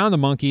flew around the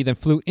monkey, then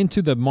flew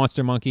into the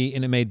monster monkey,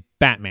 and it made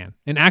Batman,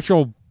 an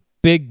actual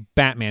big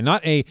Batman,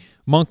 not a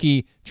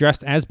monkey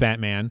dressed as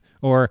Batman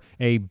or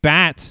a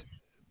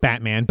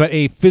Batman, but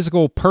a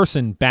physical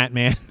person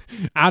Batman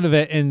out of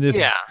it in this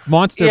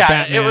monster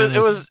Batman.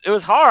 It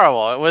was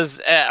horrible. It was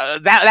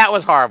that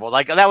was horrible.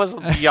 Like that was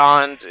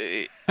beyond.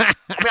 I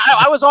mean,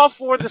 I was all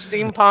for the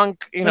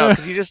steampunk,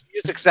 because you just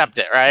accept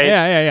it, right?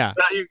 Yeah.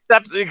 You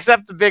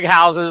accept the big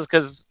houses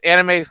because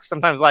anime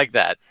sometimes like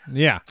that.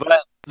 Yeah.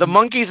 But the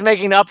monkeys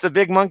making up the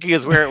big monkey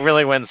is where it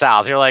really went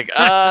south. You're like,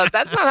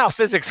 that's not how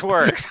physics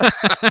works.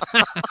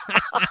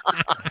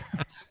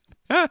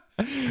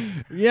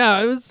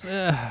 Yeah, it was.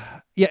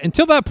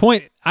 Until that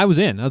point, I was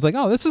in. I was like,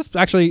 "Oh, this is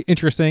actually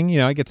interesting."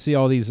 I get to see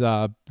all these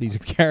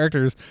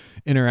characters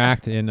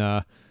interact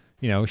in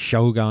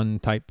Shogun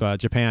type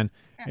Japan,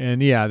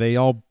 and they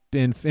all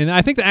and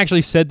I think they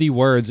actually said the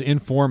words "in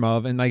form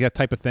of" and like that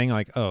type of thing.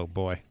 Like, oh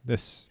boy,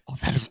 this. Oh,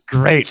 that is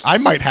great. I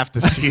might have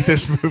to see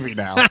this movie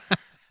now.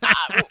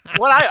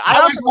 What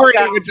I was also worried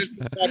it would just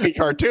be a funny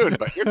cartoon,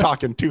 but you're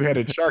talking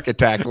two-headed shark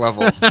attack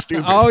level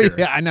stupid. Oh here.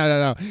 yeah,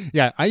 no.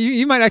 Yeah,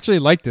 you might actually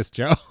like this,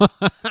 Joe.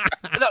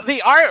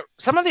 The art,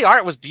 some of the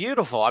art was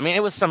beautiful. I mean,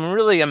 it was some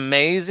really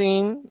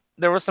amazing.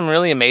 There were some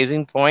really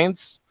amazing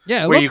points.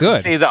 Yeah, where you could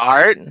good. see the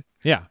art.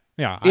 Yeah.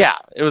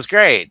 It was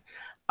great.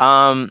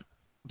 But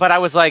I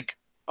was like,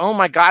 oh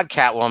my God,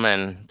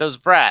 Catwoman, those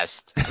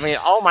breasts. I mean,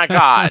 oh my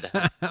God.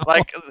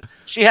 Like,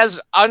 she has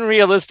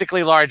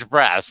unrealistically large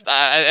breasts.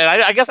 And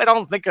I guess I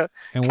don't think a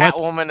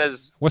Catwoman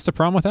is... What's the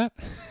problem with that?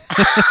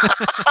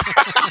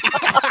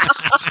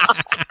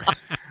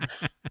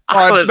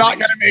 Well, it's not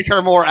going to make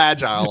her more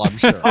agile, I'm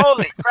sure.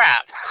 Holy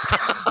crap.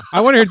 I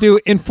want her to do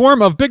in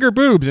form of bigger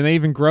boobs, and they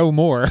even grow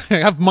more.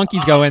 Have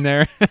monkeys go in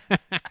there.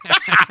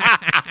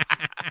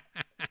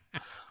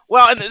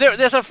 Well,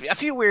 there's a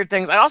few weird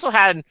things. I also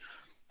had...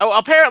 Oh,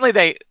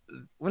 apparently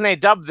when they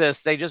dubbed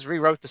this, they just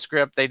rewrote the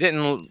script. They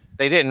didn't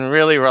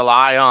really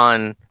rely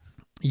on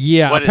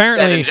what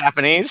apparently it said in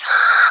Japanese.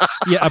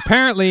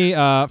 Apparently,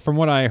 from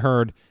what I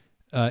heard,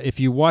 if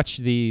you watch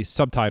the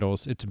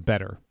subtitles, it's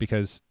better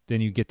because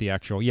then you get the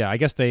actual. Yeah, I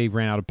guess they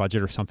ran out of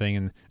budget or something,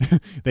 and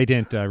they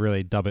didn't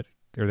really dub it,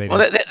 or they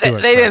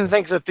didn't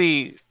think that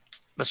the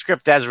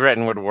script as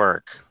written would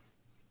work.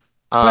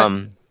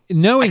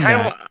 Knowing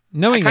that,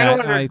 I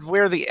wondered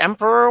where the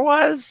Emperor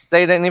was.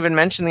 They didn't even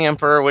mention the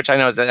Emperor, which I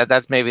know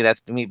that's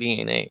me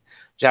being a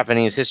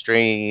Japanese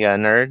history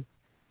nerd.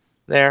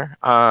 There,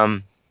 wow.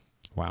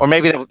 Or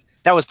maybe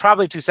that was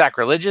probably too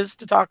sacrilegious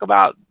to talk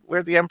about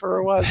where the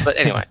Emperor was. But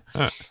anyway,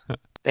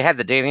 they had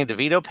the Danny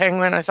DeVito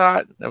penguin. I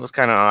thought that was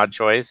kind of an odd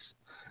choice.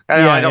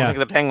 I don't think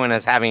the penguin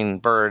is having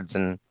birds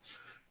and.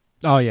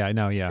 Oh yeah,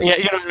 no, yeah. Yeah,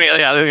 you know what I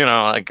mean.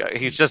 Yeah, like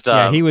he's just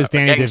he was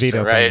Danny gangster,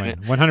 DeVito, right?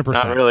 penguin, 100%.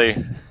 Not really.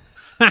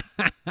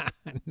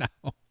 No.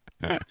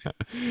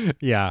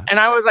 Yeah. And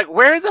I was like,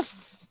 where the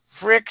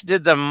frick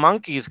did the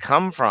monkeys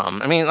come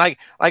from? I mean, like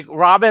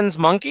Robin's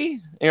monkey.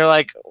 And you're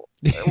like,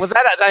 was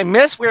that? Did I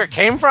miss where it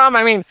came from?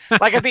 I mean,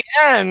 like at the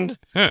end,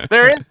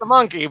 there is the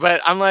monkey,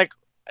 but I'm like,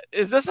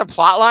 Is this a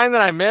plot line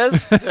that I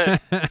missed?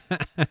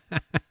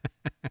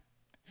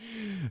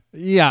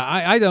 Yeah,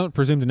 I don't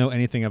presume to know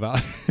anything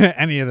about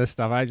any of this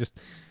stuff. I just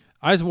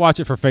watch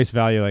it for face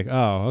value. Like,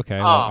 oh, okay.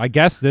 Well, Oh, I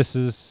guess this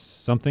is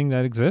something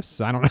that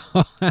exists. I don't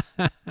know.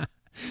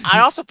 I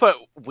also put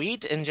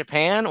wheat in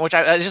Japan, which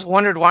I just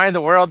wondered why in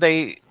the world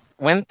they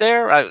went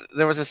there.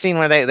 There was a scene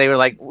where they were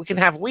like, we can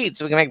have wheat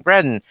so we can make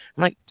bread. And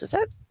I'm like, does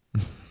that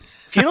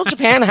feudal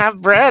Japan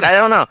have bread? I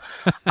don't know.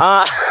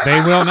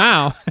 They will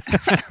now.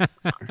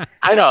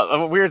 I know,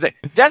 a weird thing.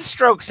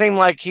 Deathstroke seemed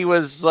like he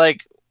was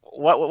like,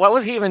 what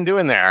was he even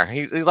doing there?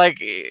 He's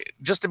like,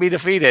 just to be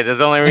defeated is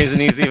the only reason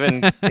he's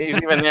even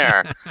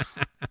there.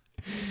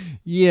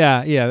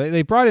 Yeah.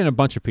 They brought in a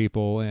bunch of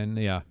people, and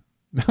yeah.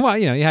 Well,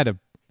 you had to,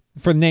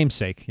 for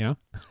namesake,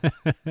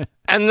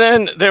 And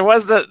then there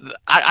was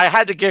I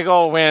had to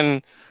giggle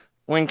when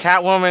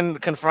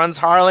Catwoman confronts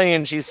Harley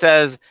and she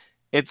says,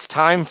 "It's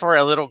time for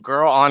a little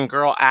girl on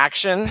girl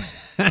action."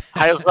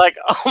 I was like,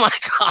 "Oh my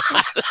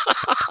god!"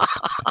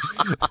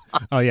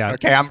 Oh yeah.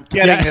 Okay, I'm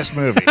getting this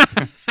movie.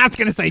 I was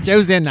gonna say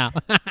Joe's in now.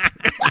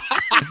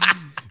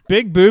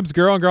 Big boobs,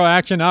 girl on girl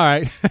action. All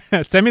right,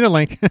 send me the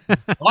link.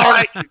 All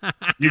right,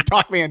 you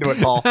talked me into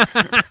it, Paul.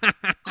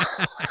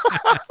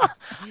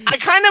 I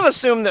kind of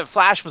assumed that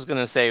Flash was going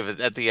to save it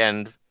at the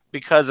end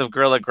because of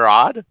Gorilla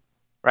Grodd,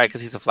 right?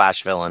 Because he's a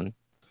Flash villain.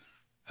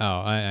 Oh,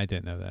 I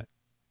didn't know that.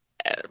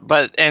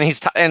 But and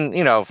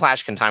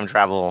Flash can time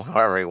travel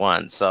however he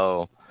wants.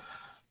 So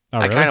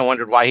I Really? kind of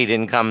wondered why he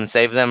didn't come and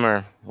save them,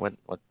 or what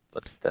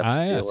the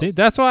deal See, was.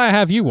 that's why I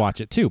have you watch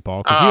it too,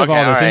 Paul, because you have Okay,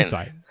 all this right.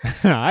 insight.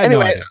 I had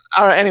no idea.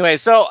 All right. Anyway,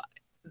 so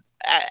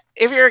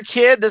if you're a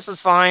kid, this is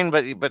fine.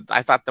 But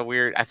I thought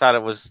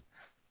it was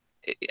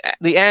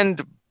the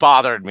end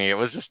bothered me. It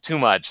was just too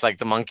much, like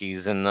the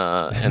monkeys in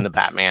the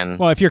Batman.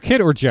 Well, if you're a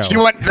kid or Joe,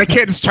 The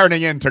kid's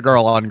turning into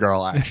girl on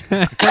girl action.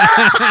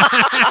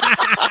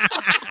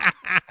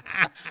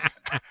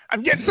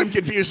 I'm getting some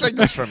confused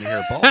signals from you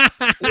here, Paul.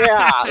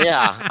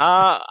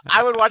 Yeah.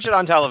 I would watch it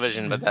on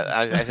television, but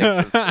I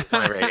think is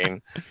my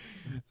rating.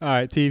 All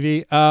right,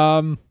 TV.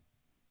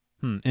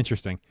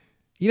 Interesting.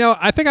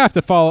 I think I have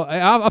to follow.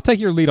 I'll take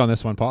your lead on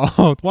this one,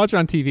 Paul. Watch it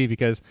on TV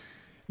because,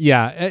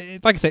 yeah,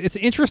 like I said, it's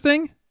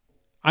interesting.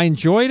 I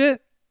enjoyed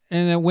it,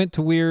 and it went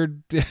to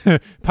weird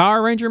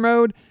Power Ranger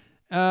mode.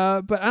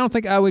 But I don't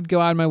think I would go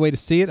out of my way to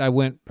see it.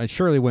 I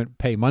surely wouldn't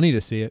pay money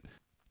to see it.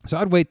 So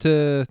I'd wait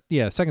to,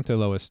 second to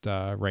lowest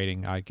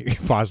rating I could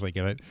possibly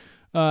give it.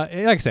 Like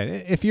I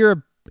said, if you're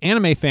an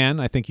anime fan,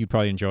 I think you'd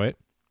probably enjoy it.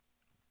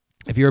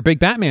 If you're a big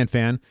Batman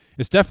fan,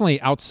 it's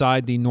definitely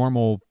outside the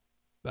normal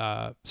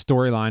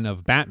storyline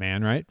of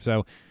Batman, right?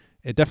 So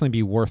it'd definitely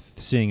be worth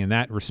seeing in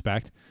that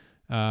respect.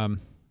 And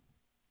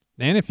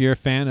if you're a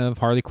fan of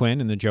Harley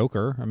Quinn and the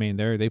Joker, I mean,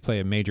 they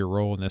play a major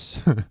role in this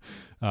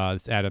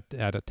this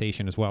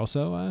adaptation as well.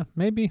 So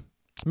maybe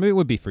it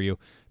would be for you.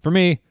 For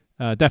me,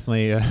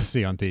 definitely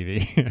see on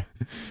TV.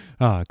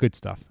 Good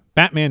stuff.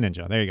 Batman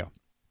Ninja. There you go.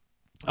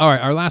 All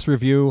right, our last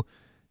review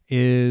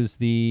is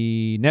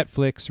the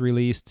Netflix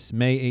released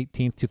May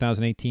 18th,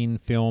 2018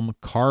 film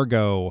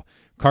Cargo.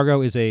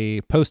 Cargo is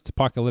a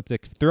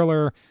post-apocalyptic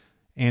thriller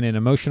and an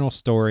emotional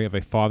story of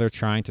a father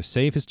trying to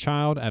save his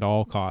child at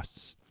all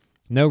costs.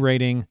 No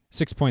rating,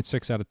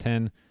 6.6 out of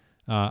 10,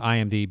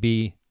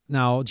 IMDb.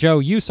 Now, Joe,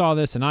 you saw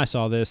this and I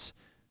saw this.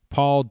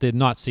 Paul did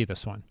not see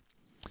this one.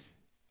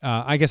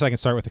 I guess I can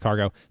start with the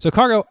Cargo. So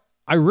Cargo,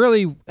 I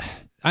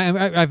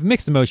have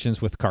mixed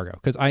emotions with Cargo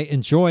because I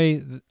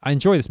enjoy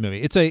this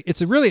movie. It's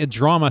a really a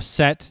drama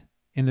set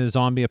in the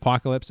zombie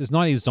apocalypse. It's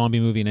not a zombie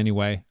movie in any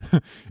way.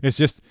 It's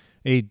just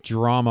a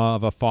drama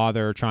of a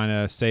father trying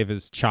to save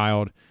his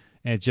child,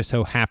 and it just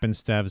so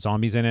happens to have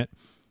zombies in it.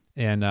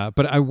 And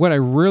what I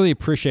really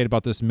appreciate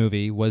about this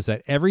movie was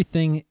that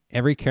everything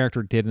every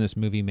character did in this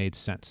movie made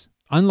sense.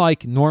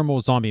 Unlike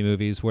normal zombie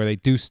movies where they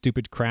do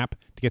stupid crap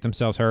to get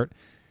themselves hurt.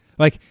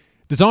 Like,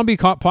 the zombie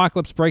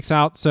apocalypse breaks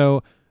out,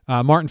 so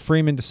Martin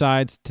Freeman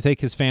decides to take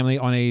his family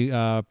on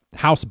a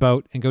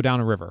houseboat and go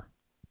down a river.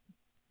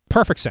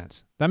 Perfect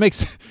sense.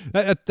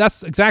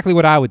 That's exactly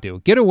what I would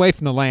do. Get away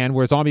from the land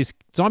where zombies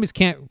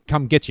can't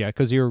come get you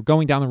because you're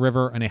going down the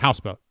river in a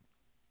houseboat.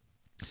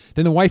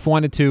 Then the wife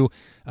wanted to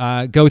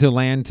go to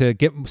land to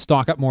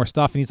stock up more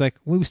stuff, and he's like,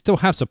 we still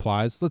have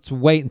supplies. Let's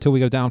wait until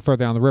we go down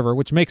further down the river,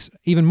 which makes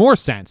even more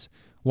sense.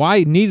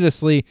 Why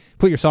needlessly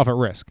put yourself at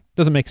risk?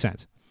 Doesn't make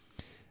sense.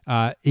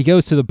 He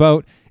goes to the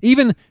boat.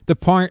 Even the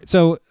part,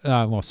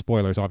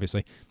 spoilers,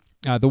 obviously.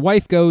 The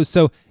wife goes,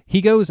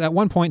 at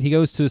one point, he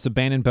goes to this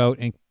abandoned boat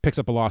and picks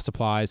up a lot of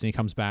supplies, and he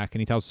comes back and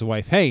he tells his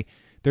wife, hey,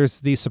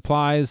 there's these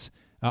supplies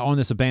on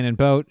this abandoned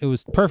boat. It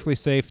was perfectly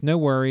safe, no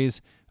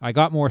worries. I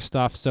got more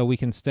stuff so we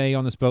can stay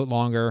on this boat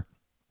longer.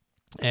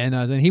 And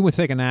then he would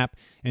take a nap,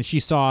 and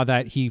she saw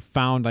that he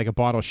found like a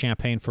bottle of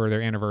champagne for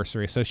their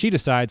anniversary. So she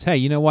decides, hey,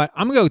 you know what?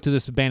 I'm going to go to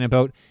this abandoned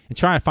boat and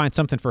try to find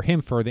something for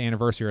him for the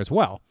anniversary as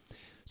well.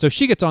 So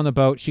she gets on the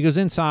boat, she goes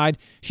inside,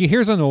 she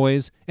hears a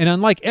noise, and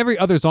unlike every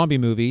other zombie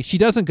movie, she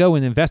doesn't go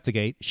and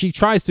investigate. She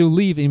tries to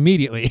leave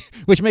immediately,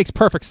 which makes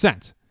perfect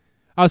sense.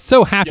 I was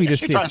so happy to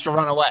she see. tries to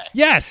run away.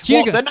 Yes.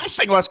 The nice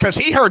thing was because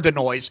he heard the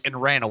noise and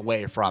ran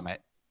away from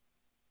it.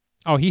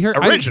 Oh, he heard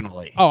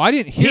originally. I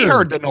didn't hear. He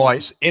heard the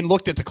noise and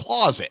looked at the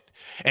closet,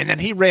 and then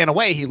he ran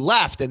away. He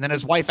left, and then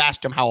his wife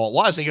asked him how it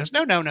was. And he goes,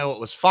 "No, it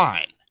was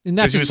fine." And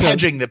that's because he was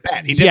hedging the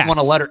bet. He didn't want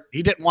to let her.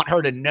 He didn't want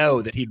her to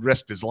know that he'd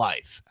risked his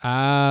life.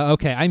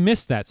 Okay, I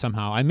missed that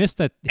somehow. I missed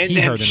that and he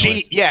then heard the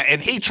noise. Yeah, and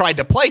he tried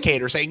to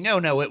placate her, saying,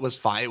 "No, it was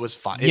fine. It was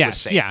fine. It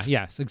was safe."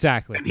 Yes,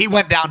 exactly. And he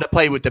went down to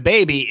play with the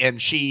baby, and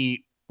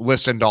she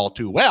listened all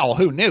too well.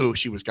 Who knew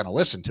she was going to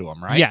listen to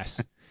him, right? Yes,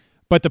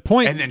 but the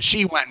point. And then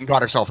she went and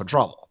got herself in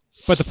trouble.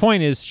 But the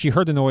point is, she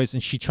heard the noise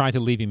and she tried to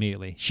leave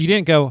immediately. She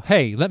didn't go,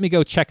 "Hey, let me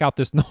go check out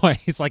this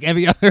noise," like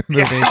every other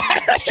movie.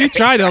 Yeah. She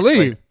tried to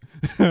leave,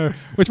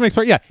 which makes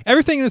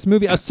everything in this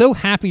movie. I was so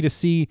happy to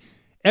see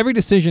every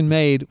decision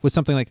made was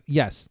something like,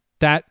 yes,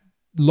 that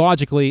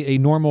logically a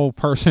normal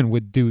person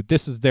would do.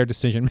 This is their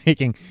decision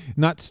making,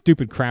 not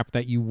stupid crap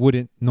that you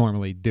wouldn't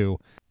normally do.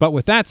 But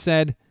with that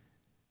said,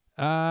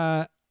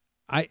 it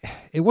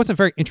wasn't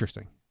very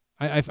interesting.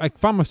 I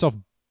found myself.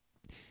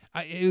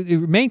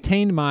 It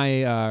maintained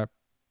my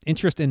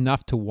interest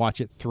enough to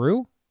watch it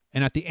through,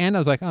 and at the end I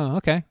was like, oh,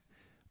 okay,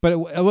 but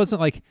it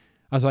wasn't like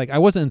I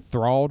wasn't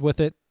enthralled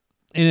with it.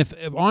 And if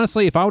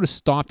honestly, if I would have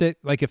stopped it,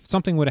 like if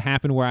something would have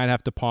happened where I'd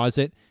have to pause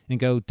it and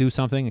go do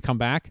something and come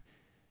back,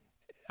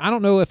 I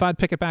don't know if I'd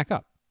pick it back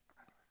up.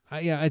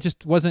 It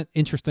just wasn't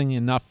interesting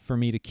enough for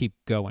me to keep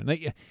going.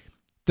 Like,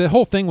 the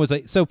whole thing was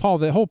like, so Paul,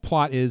 the whole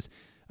plot is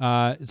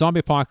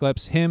zombie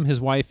apocalypse, him, his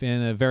wife,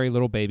 and a very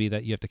little baby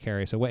that you have to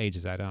carry. So what age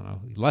is that? I don't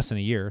know. Less than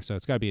a year, so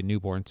it's got to be a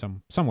newborn,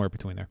 somewhere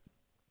between there.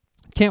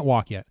 Can't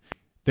walk yet.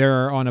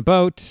 They're on a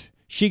boat.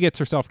 She gets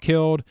herself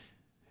killed.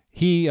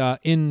 He,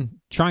 in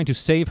trying to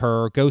save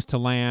her, goes to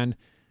land,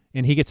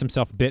 and he gets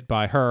himself bit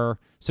by her.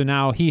 So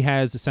now he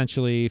has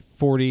essentially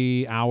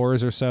 40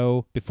 hours or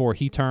so before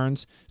he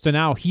turns. So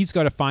now he's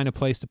got to find a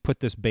place to put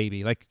this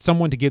baby, like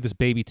someone to give this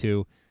baby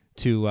to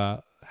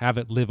have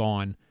it live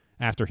on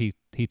after he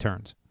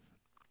turns.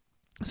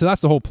 So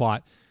that's the whole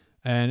plot,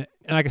 and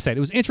like I said,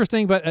 it was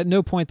interesting, but at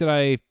no point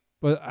did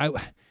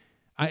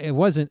it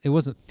wasn't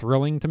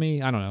thrilling to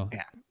me. I don't know.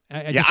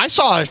 Yeah, I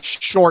saw a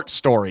short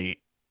story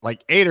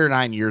like 8 or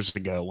 9 years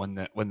ago when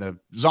the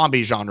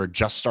zombie genre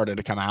just started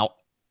to come out.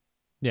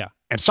 Yeah,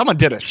 and someone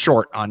did a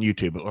short on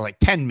YouTube. It was like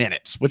 10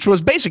 minutes, which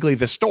was basically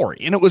the story,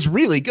 and it was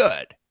really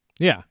good.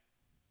 Yeah,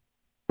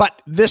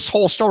 but this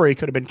whole story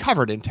could have been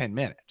covered in 10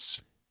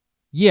 minutes.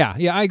 Yeah,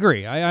 I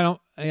agree. I don't.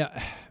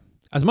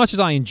 As much as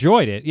I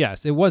enjoyed it,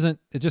 yes, it wasn't.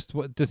 It just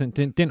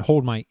didn't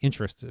hold my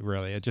interest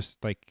really. It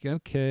just like,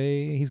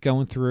 okay, he's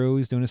going through,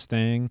 he's doing his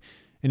thing,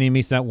 and he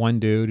meets that one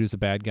dude who's a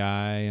bad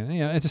guy, and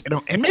it's just.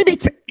 And maybe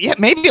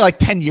maybe like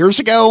 10 years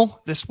ago,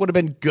 this would have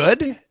been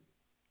good.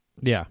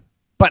 Yeah,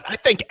 but I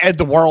think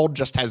the world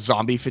just has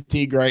zombie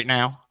fatigue right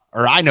now,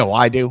 or I know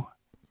I do.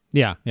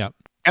 Yeah.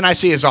 And I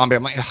see a zombie,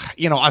 I'm like,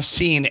 I've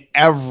seen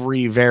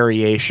every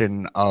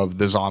variation of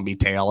the zombie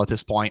tale at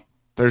this point.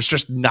 There's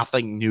just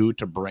nothing new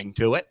to bring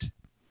to it.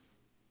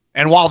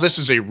 And while this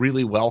is a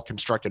really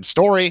well-constructed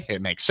story, it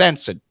makes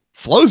sense. It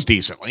flows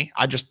decently.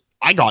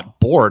 I got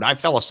bored. I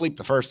fell asleep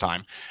the first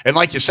time. And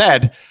like you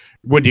said,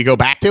 would you go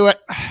back to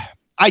it?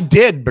 I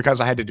did,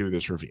 because I had to do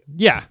this review.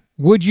 Yeah.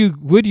 Would you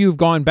have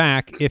gone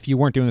back if you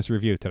weren't doing this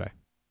review today?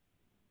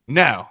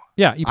 No.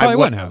 Yeah, you probably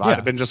wouldn't have. I'd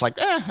have been just like,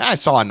 I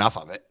saw enough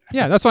of it.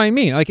 Yeah, that's what I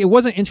mean. Like, it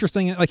wasn't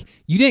interesting. Like,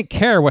 you didn't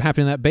care what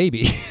happened to that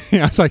baby.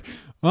 I was like,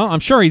 well,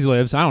 I'm sure he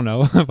lives. I don't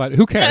know, but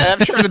who cares? Yeah,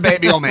 I'm sure the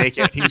baby will make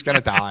it. He's going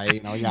to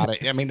die.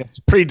 It's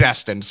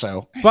predestined,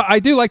 so. But I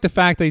do like the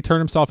fact that he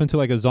turned himself into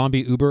like a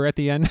zombie Uber at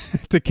the end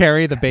to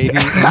carry the baby.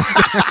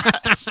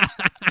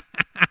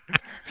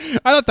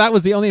 I thought that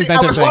was the only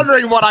inventive thing. I was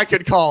wondering what I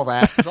could call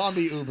that.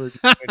 Zombie Uber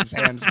his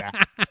hands down.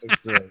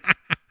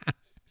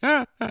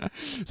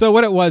 So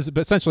what it was,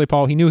 but essentially,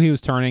 Paul, he knew he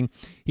was turning.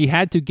 He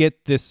had to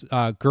get this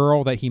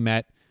girl that he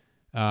met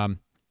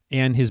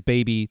and his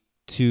baby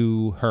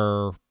to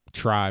her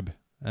tribe,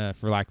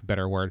 for lack of a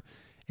better word.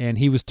 And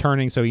he was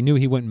turning, so he knew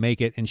he wouldn't make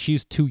it. And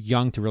she's too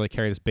young to really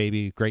carry this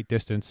baby great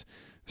distance.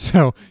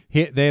 So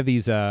they have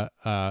these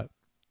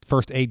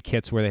first aid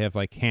kits where they have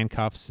like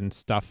handcuffs and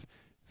stuff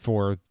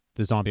for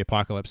the zombie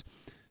apocalypse.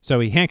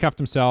 So he handcuffed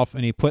himself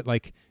and he put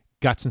like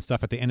guts and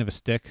stuff at the end of a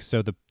stick,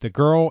 so the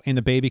girl and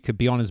the baby could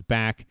be on his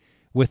back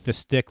with the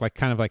stick, like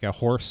kind of like a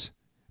horse.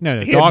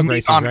 No, dog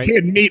races, right? He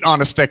had meat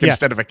on a stick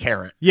instead of a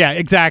carrot. Yeah,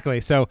 exactly.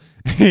 So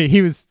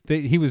he was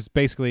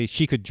basically,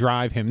 she could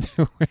drive him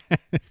to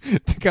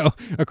go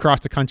across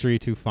the country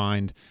to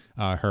find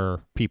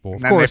her people.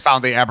 And then they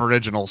found the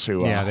Aboriginals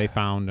who. Yeah, they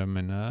found them,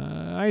 and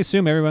I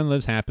assume everyone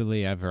lives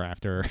happily ever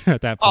after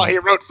at that point. Oh, he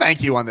wrote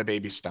 "thank you" on the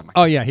baby's stomach.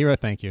 Oh yeah, he wrote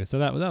 "thank you," so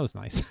that was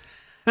nice.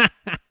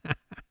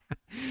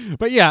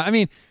 But yeah, I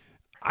mean,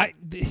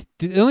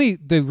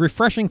 the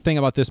refreshing thing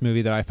about this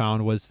movie that I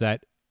found was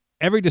that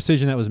every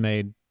decision that was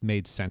made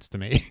sense to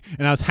me,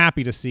 and I was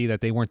happy to see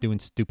that they weren't doing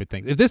stupid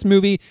things. If this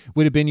movie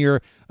would have been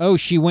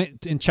she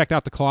went and checked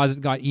out the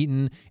closet, got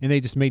eaten, and they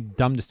just made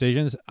dumb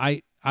decisions,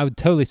 I would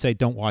totally say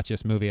don't watch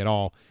this movie at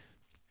all.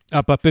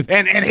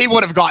 And he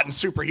would have gotten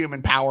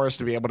superhuman powers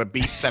to be able to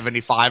beat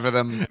 75 of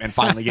them and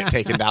finally get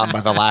taken down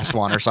by the last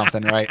one or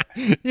something, right?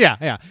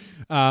 Yeah.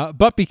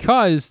 But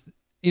because,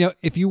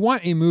 if you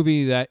want a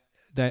movie that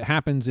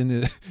happens in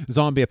the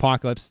zombie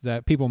apocalypse,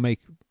 that people make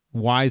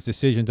wise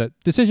decisions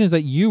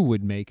that you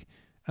would make,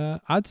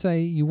 I'd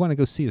say you want to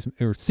go see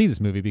this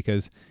movie,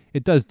 because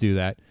it does do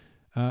that.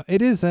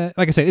 It is, like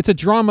I said, it's a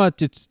drama.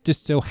 It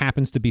just so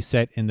happens to be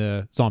set in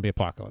the zombie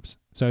apocalypse.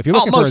 So if you're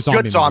looking for a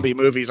zombie good zombie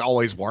movies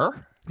always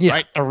were,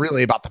 right? They're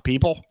really about the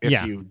people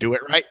if you do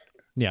it right.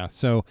 Yeah.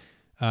 So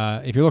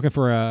if you're looking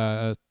for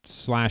a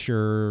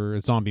slasher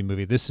zombie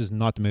movie, this is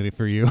not the movie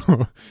for you.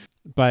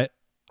 But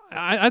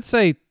I'd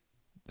say,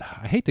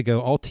 I hate to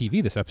go all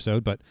TV this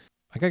episode, but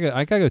I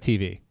gotta go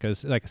TV,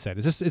 because, like I said,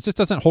 it just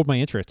doesn't hold my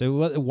interest. It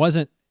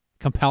wasn't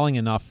compelling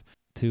enough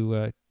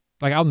to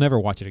I'll never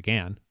watch it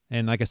again.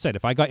 And like I said,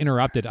 if I got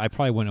interrupted, I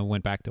probably wouldn't have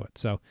went back to it.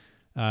 So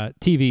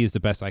TV is the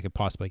best I could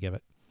possibly give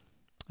it.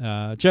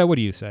 Joe, what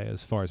do you say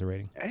as far as a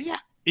rating?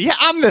 Yeah,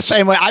 I'm the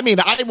same way. I mean,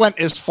 I went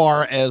as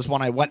far as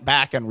when I went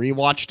back and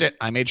rewatched it,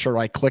 I made sure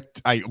I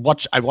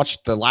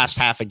watched the last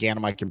half again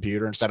on my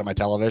computer instead of my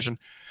television,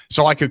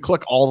 so I could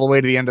click all the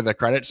way to the end of the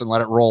credits and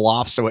let it roll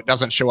off, so it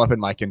doesn't show up in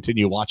my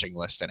continue watching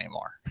list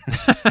anymore.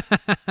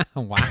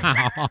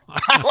 Wow.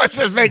 I was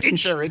just making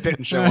sure it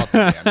didn't show up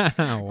again.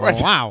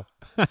 Wow.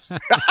 It's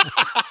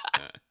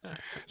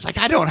like,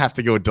 I don't have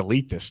to go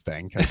delete this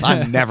thing, because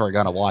I'm never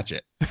going to watch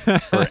it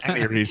for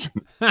any reason.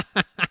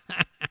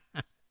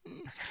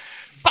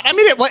 But I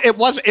mean, it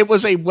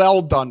was a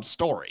well done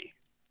story.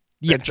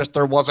 Yeah.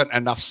 There wasn't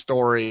enough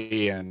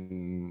story,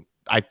 and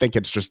I think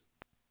it's just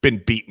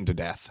been beaten to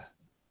death.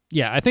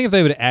 Yeah, I think if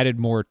they would have added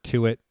more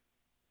to it,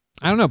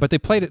 I don't know, but they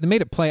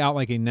made it play out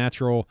like a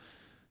natural.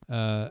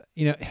 It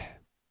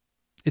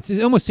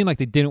almost seemed like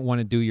they didn't want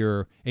to do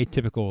your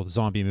atypical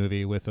zombie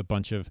movie with a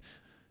bunch of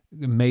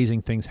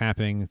amazing things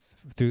happening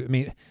through. I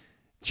mean,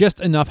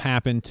 just enough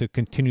happened to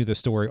continue the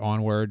story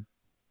onward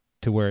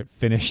to where it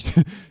finished.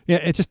 Yeah,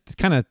 it just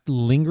kind of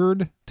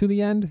lingered to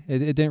the end. It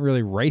didn't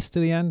really race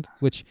to the end,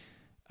 which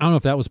I don't know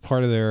if that was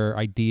part of their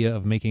idea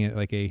of making it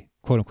like a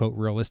quote unquote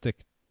realistic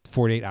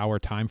 48-hour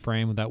time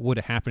frame that would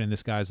have happened in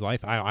this guy's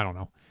life. I don't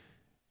know.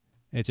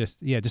 It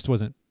just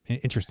wasn't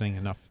interesting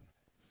enough.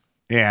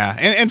 Yeah,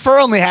 and for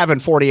only having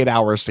 48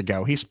 hours to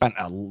go, he spent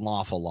an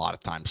awful lot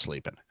of time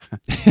sleeping.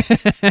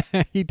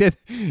 He did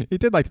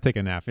like to take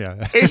a nap.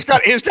 Yeah, he's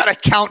got a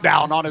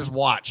countdown on his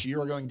watch.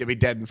 You are going to be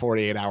dead in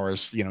 48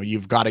 hours.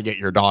 You've got to get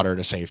your daughter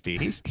to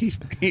safety.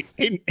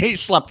 He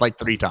slept like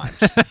 3 times.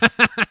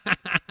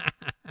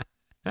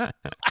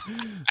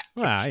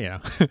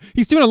 Well,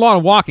 he's doing a lot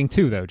of walking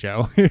too, though,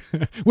 Joe,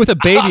 with a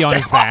baby on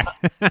his back.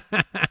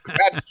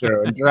 That's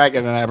true. And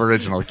dragging an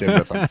Aboriginal kid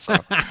with him. So.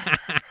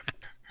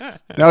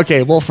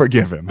 Okay, we'll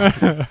forgive him. All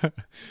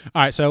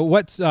right. So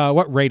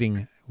what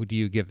rating would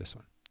you give this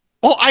one?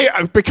 Well,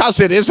 because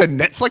it is a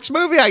Netflix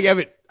movie,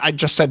 I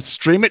just said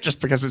stream it, just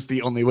because it's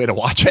the only way to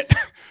watch it.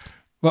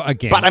 Well,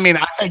 again, but I mean,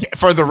 I think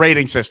for the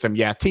rating system,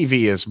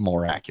 TV is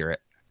more accurate.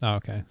 Oh,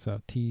 okay,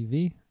 so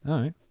TV.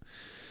 All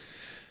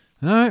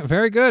right,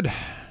 very good.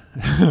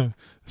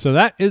 So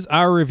that is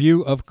our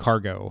review of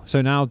Cargo.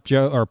 So now,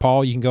 Joe or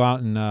Paul, you can go out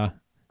and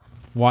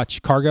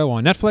watch Cargo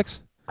on Netflix.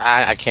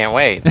 I can't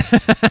wait.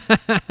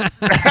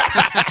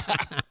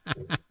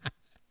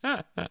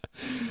 All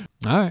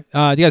right.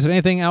 Do you guys have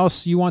anything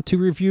else you want to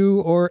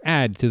review or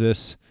add to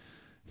this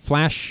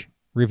Flash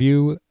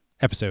review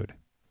episode?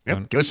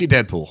 Yep. Go see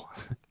Deadpool.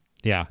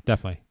 Yeah,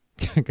 definitely.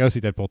 Go see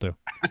Deadpool too.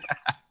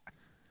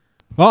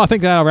 Well, I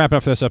think that'll wrap it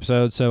up for this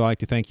episode. So I'd like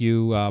to thank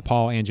you,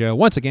 Paul and Joe,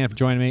 once again for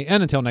joining me.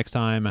 And until next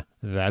time,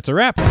 that's a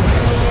wrap.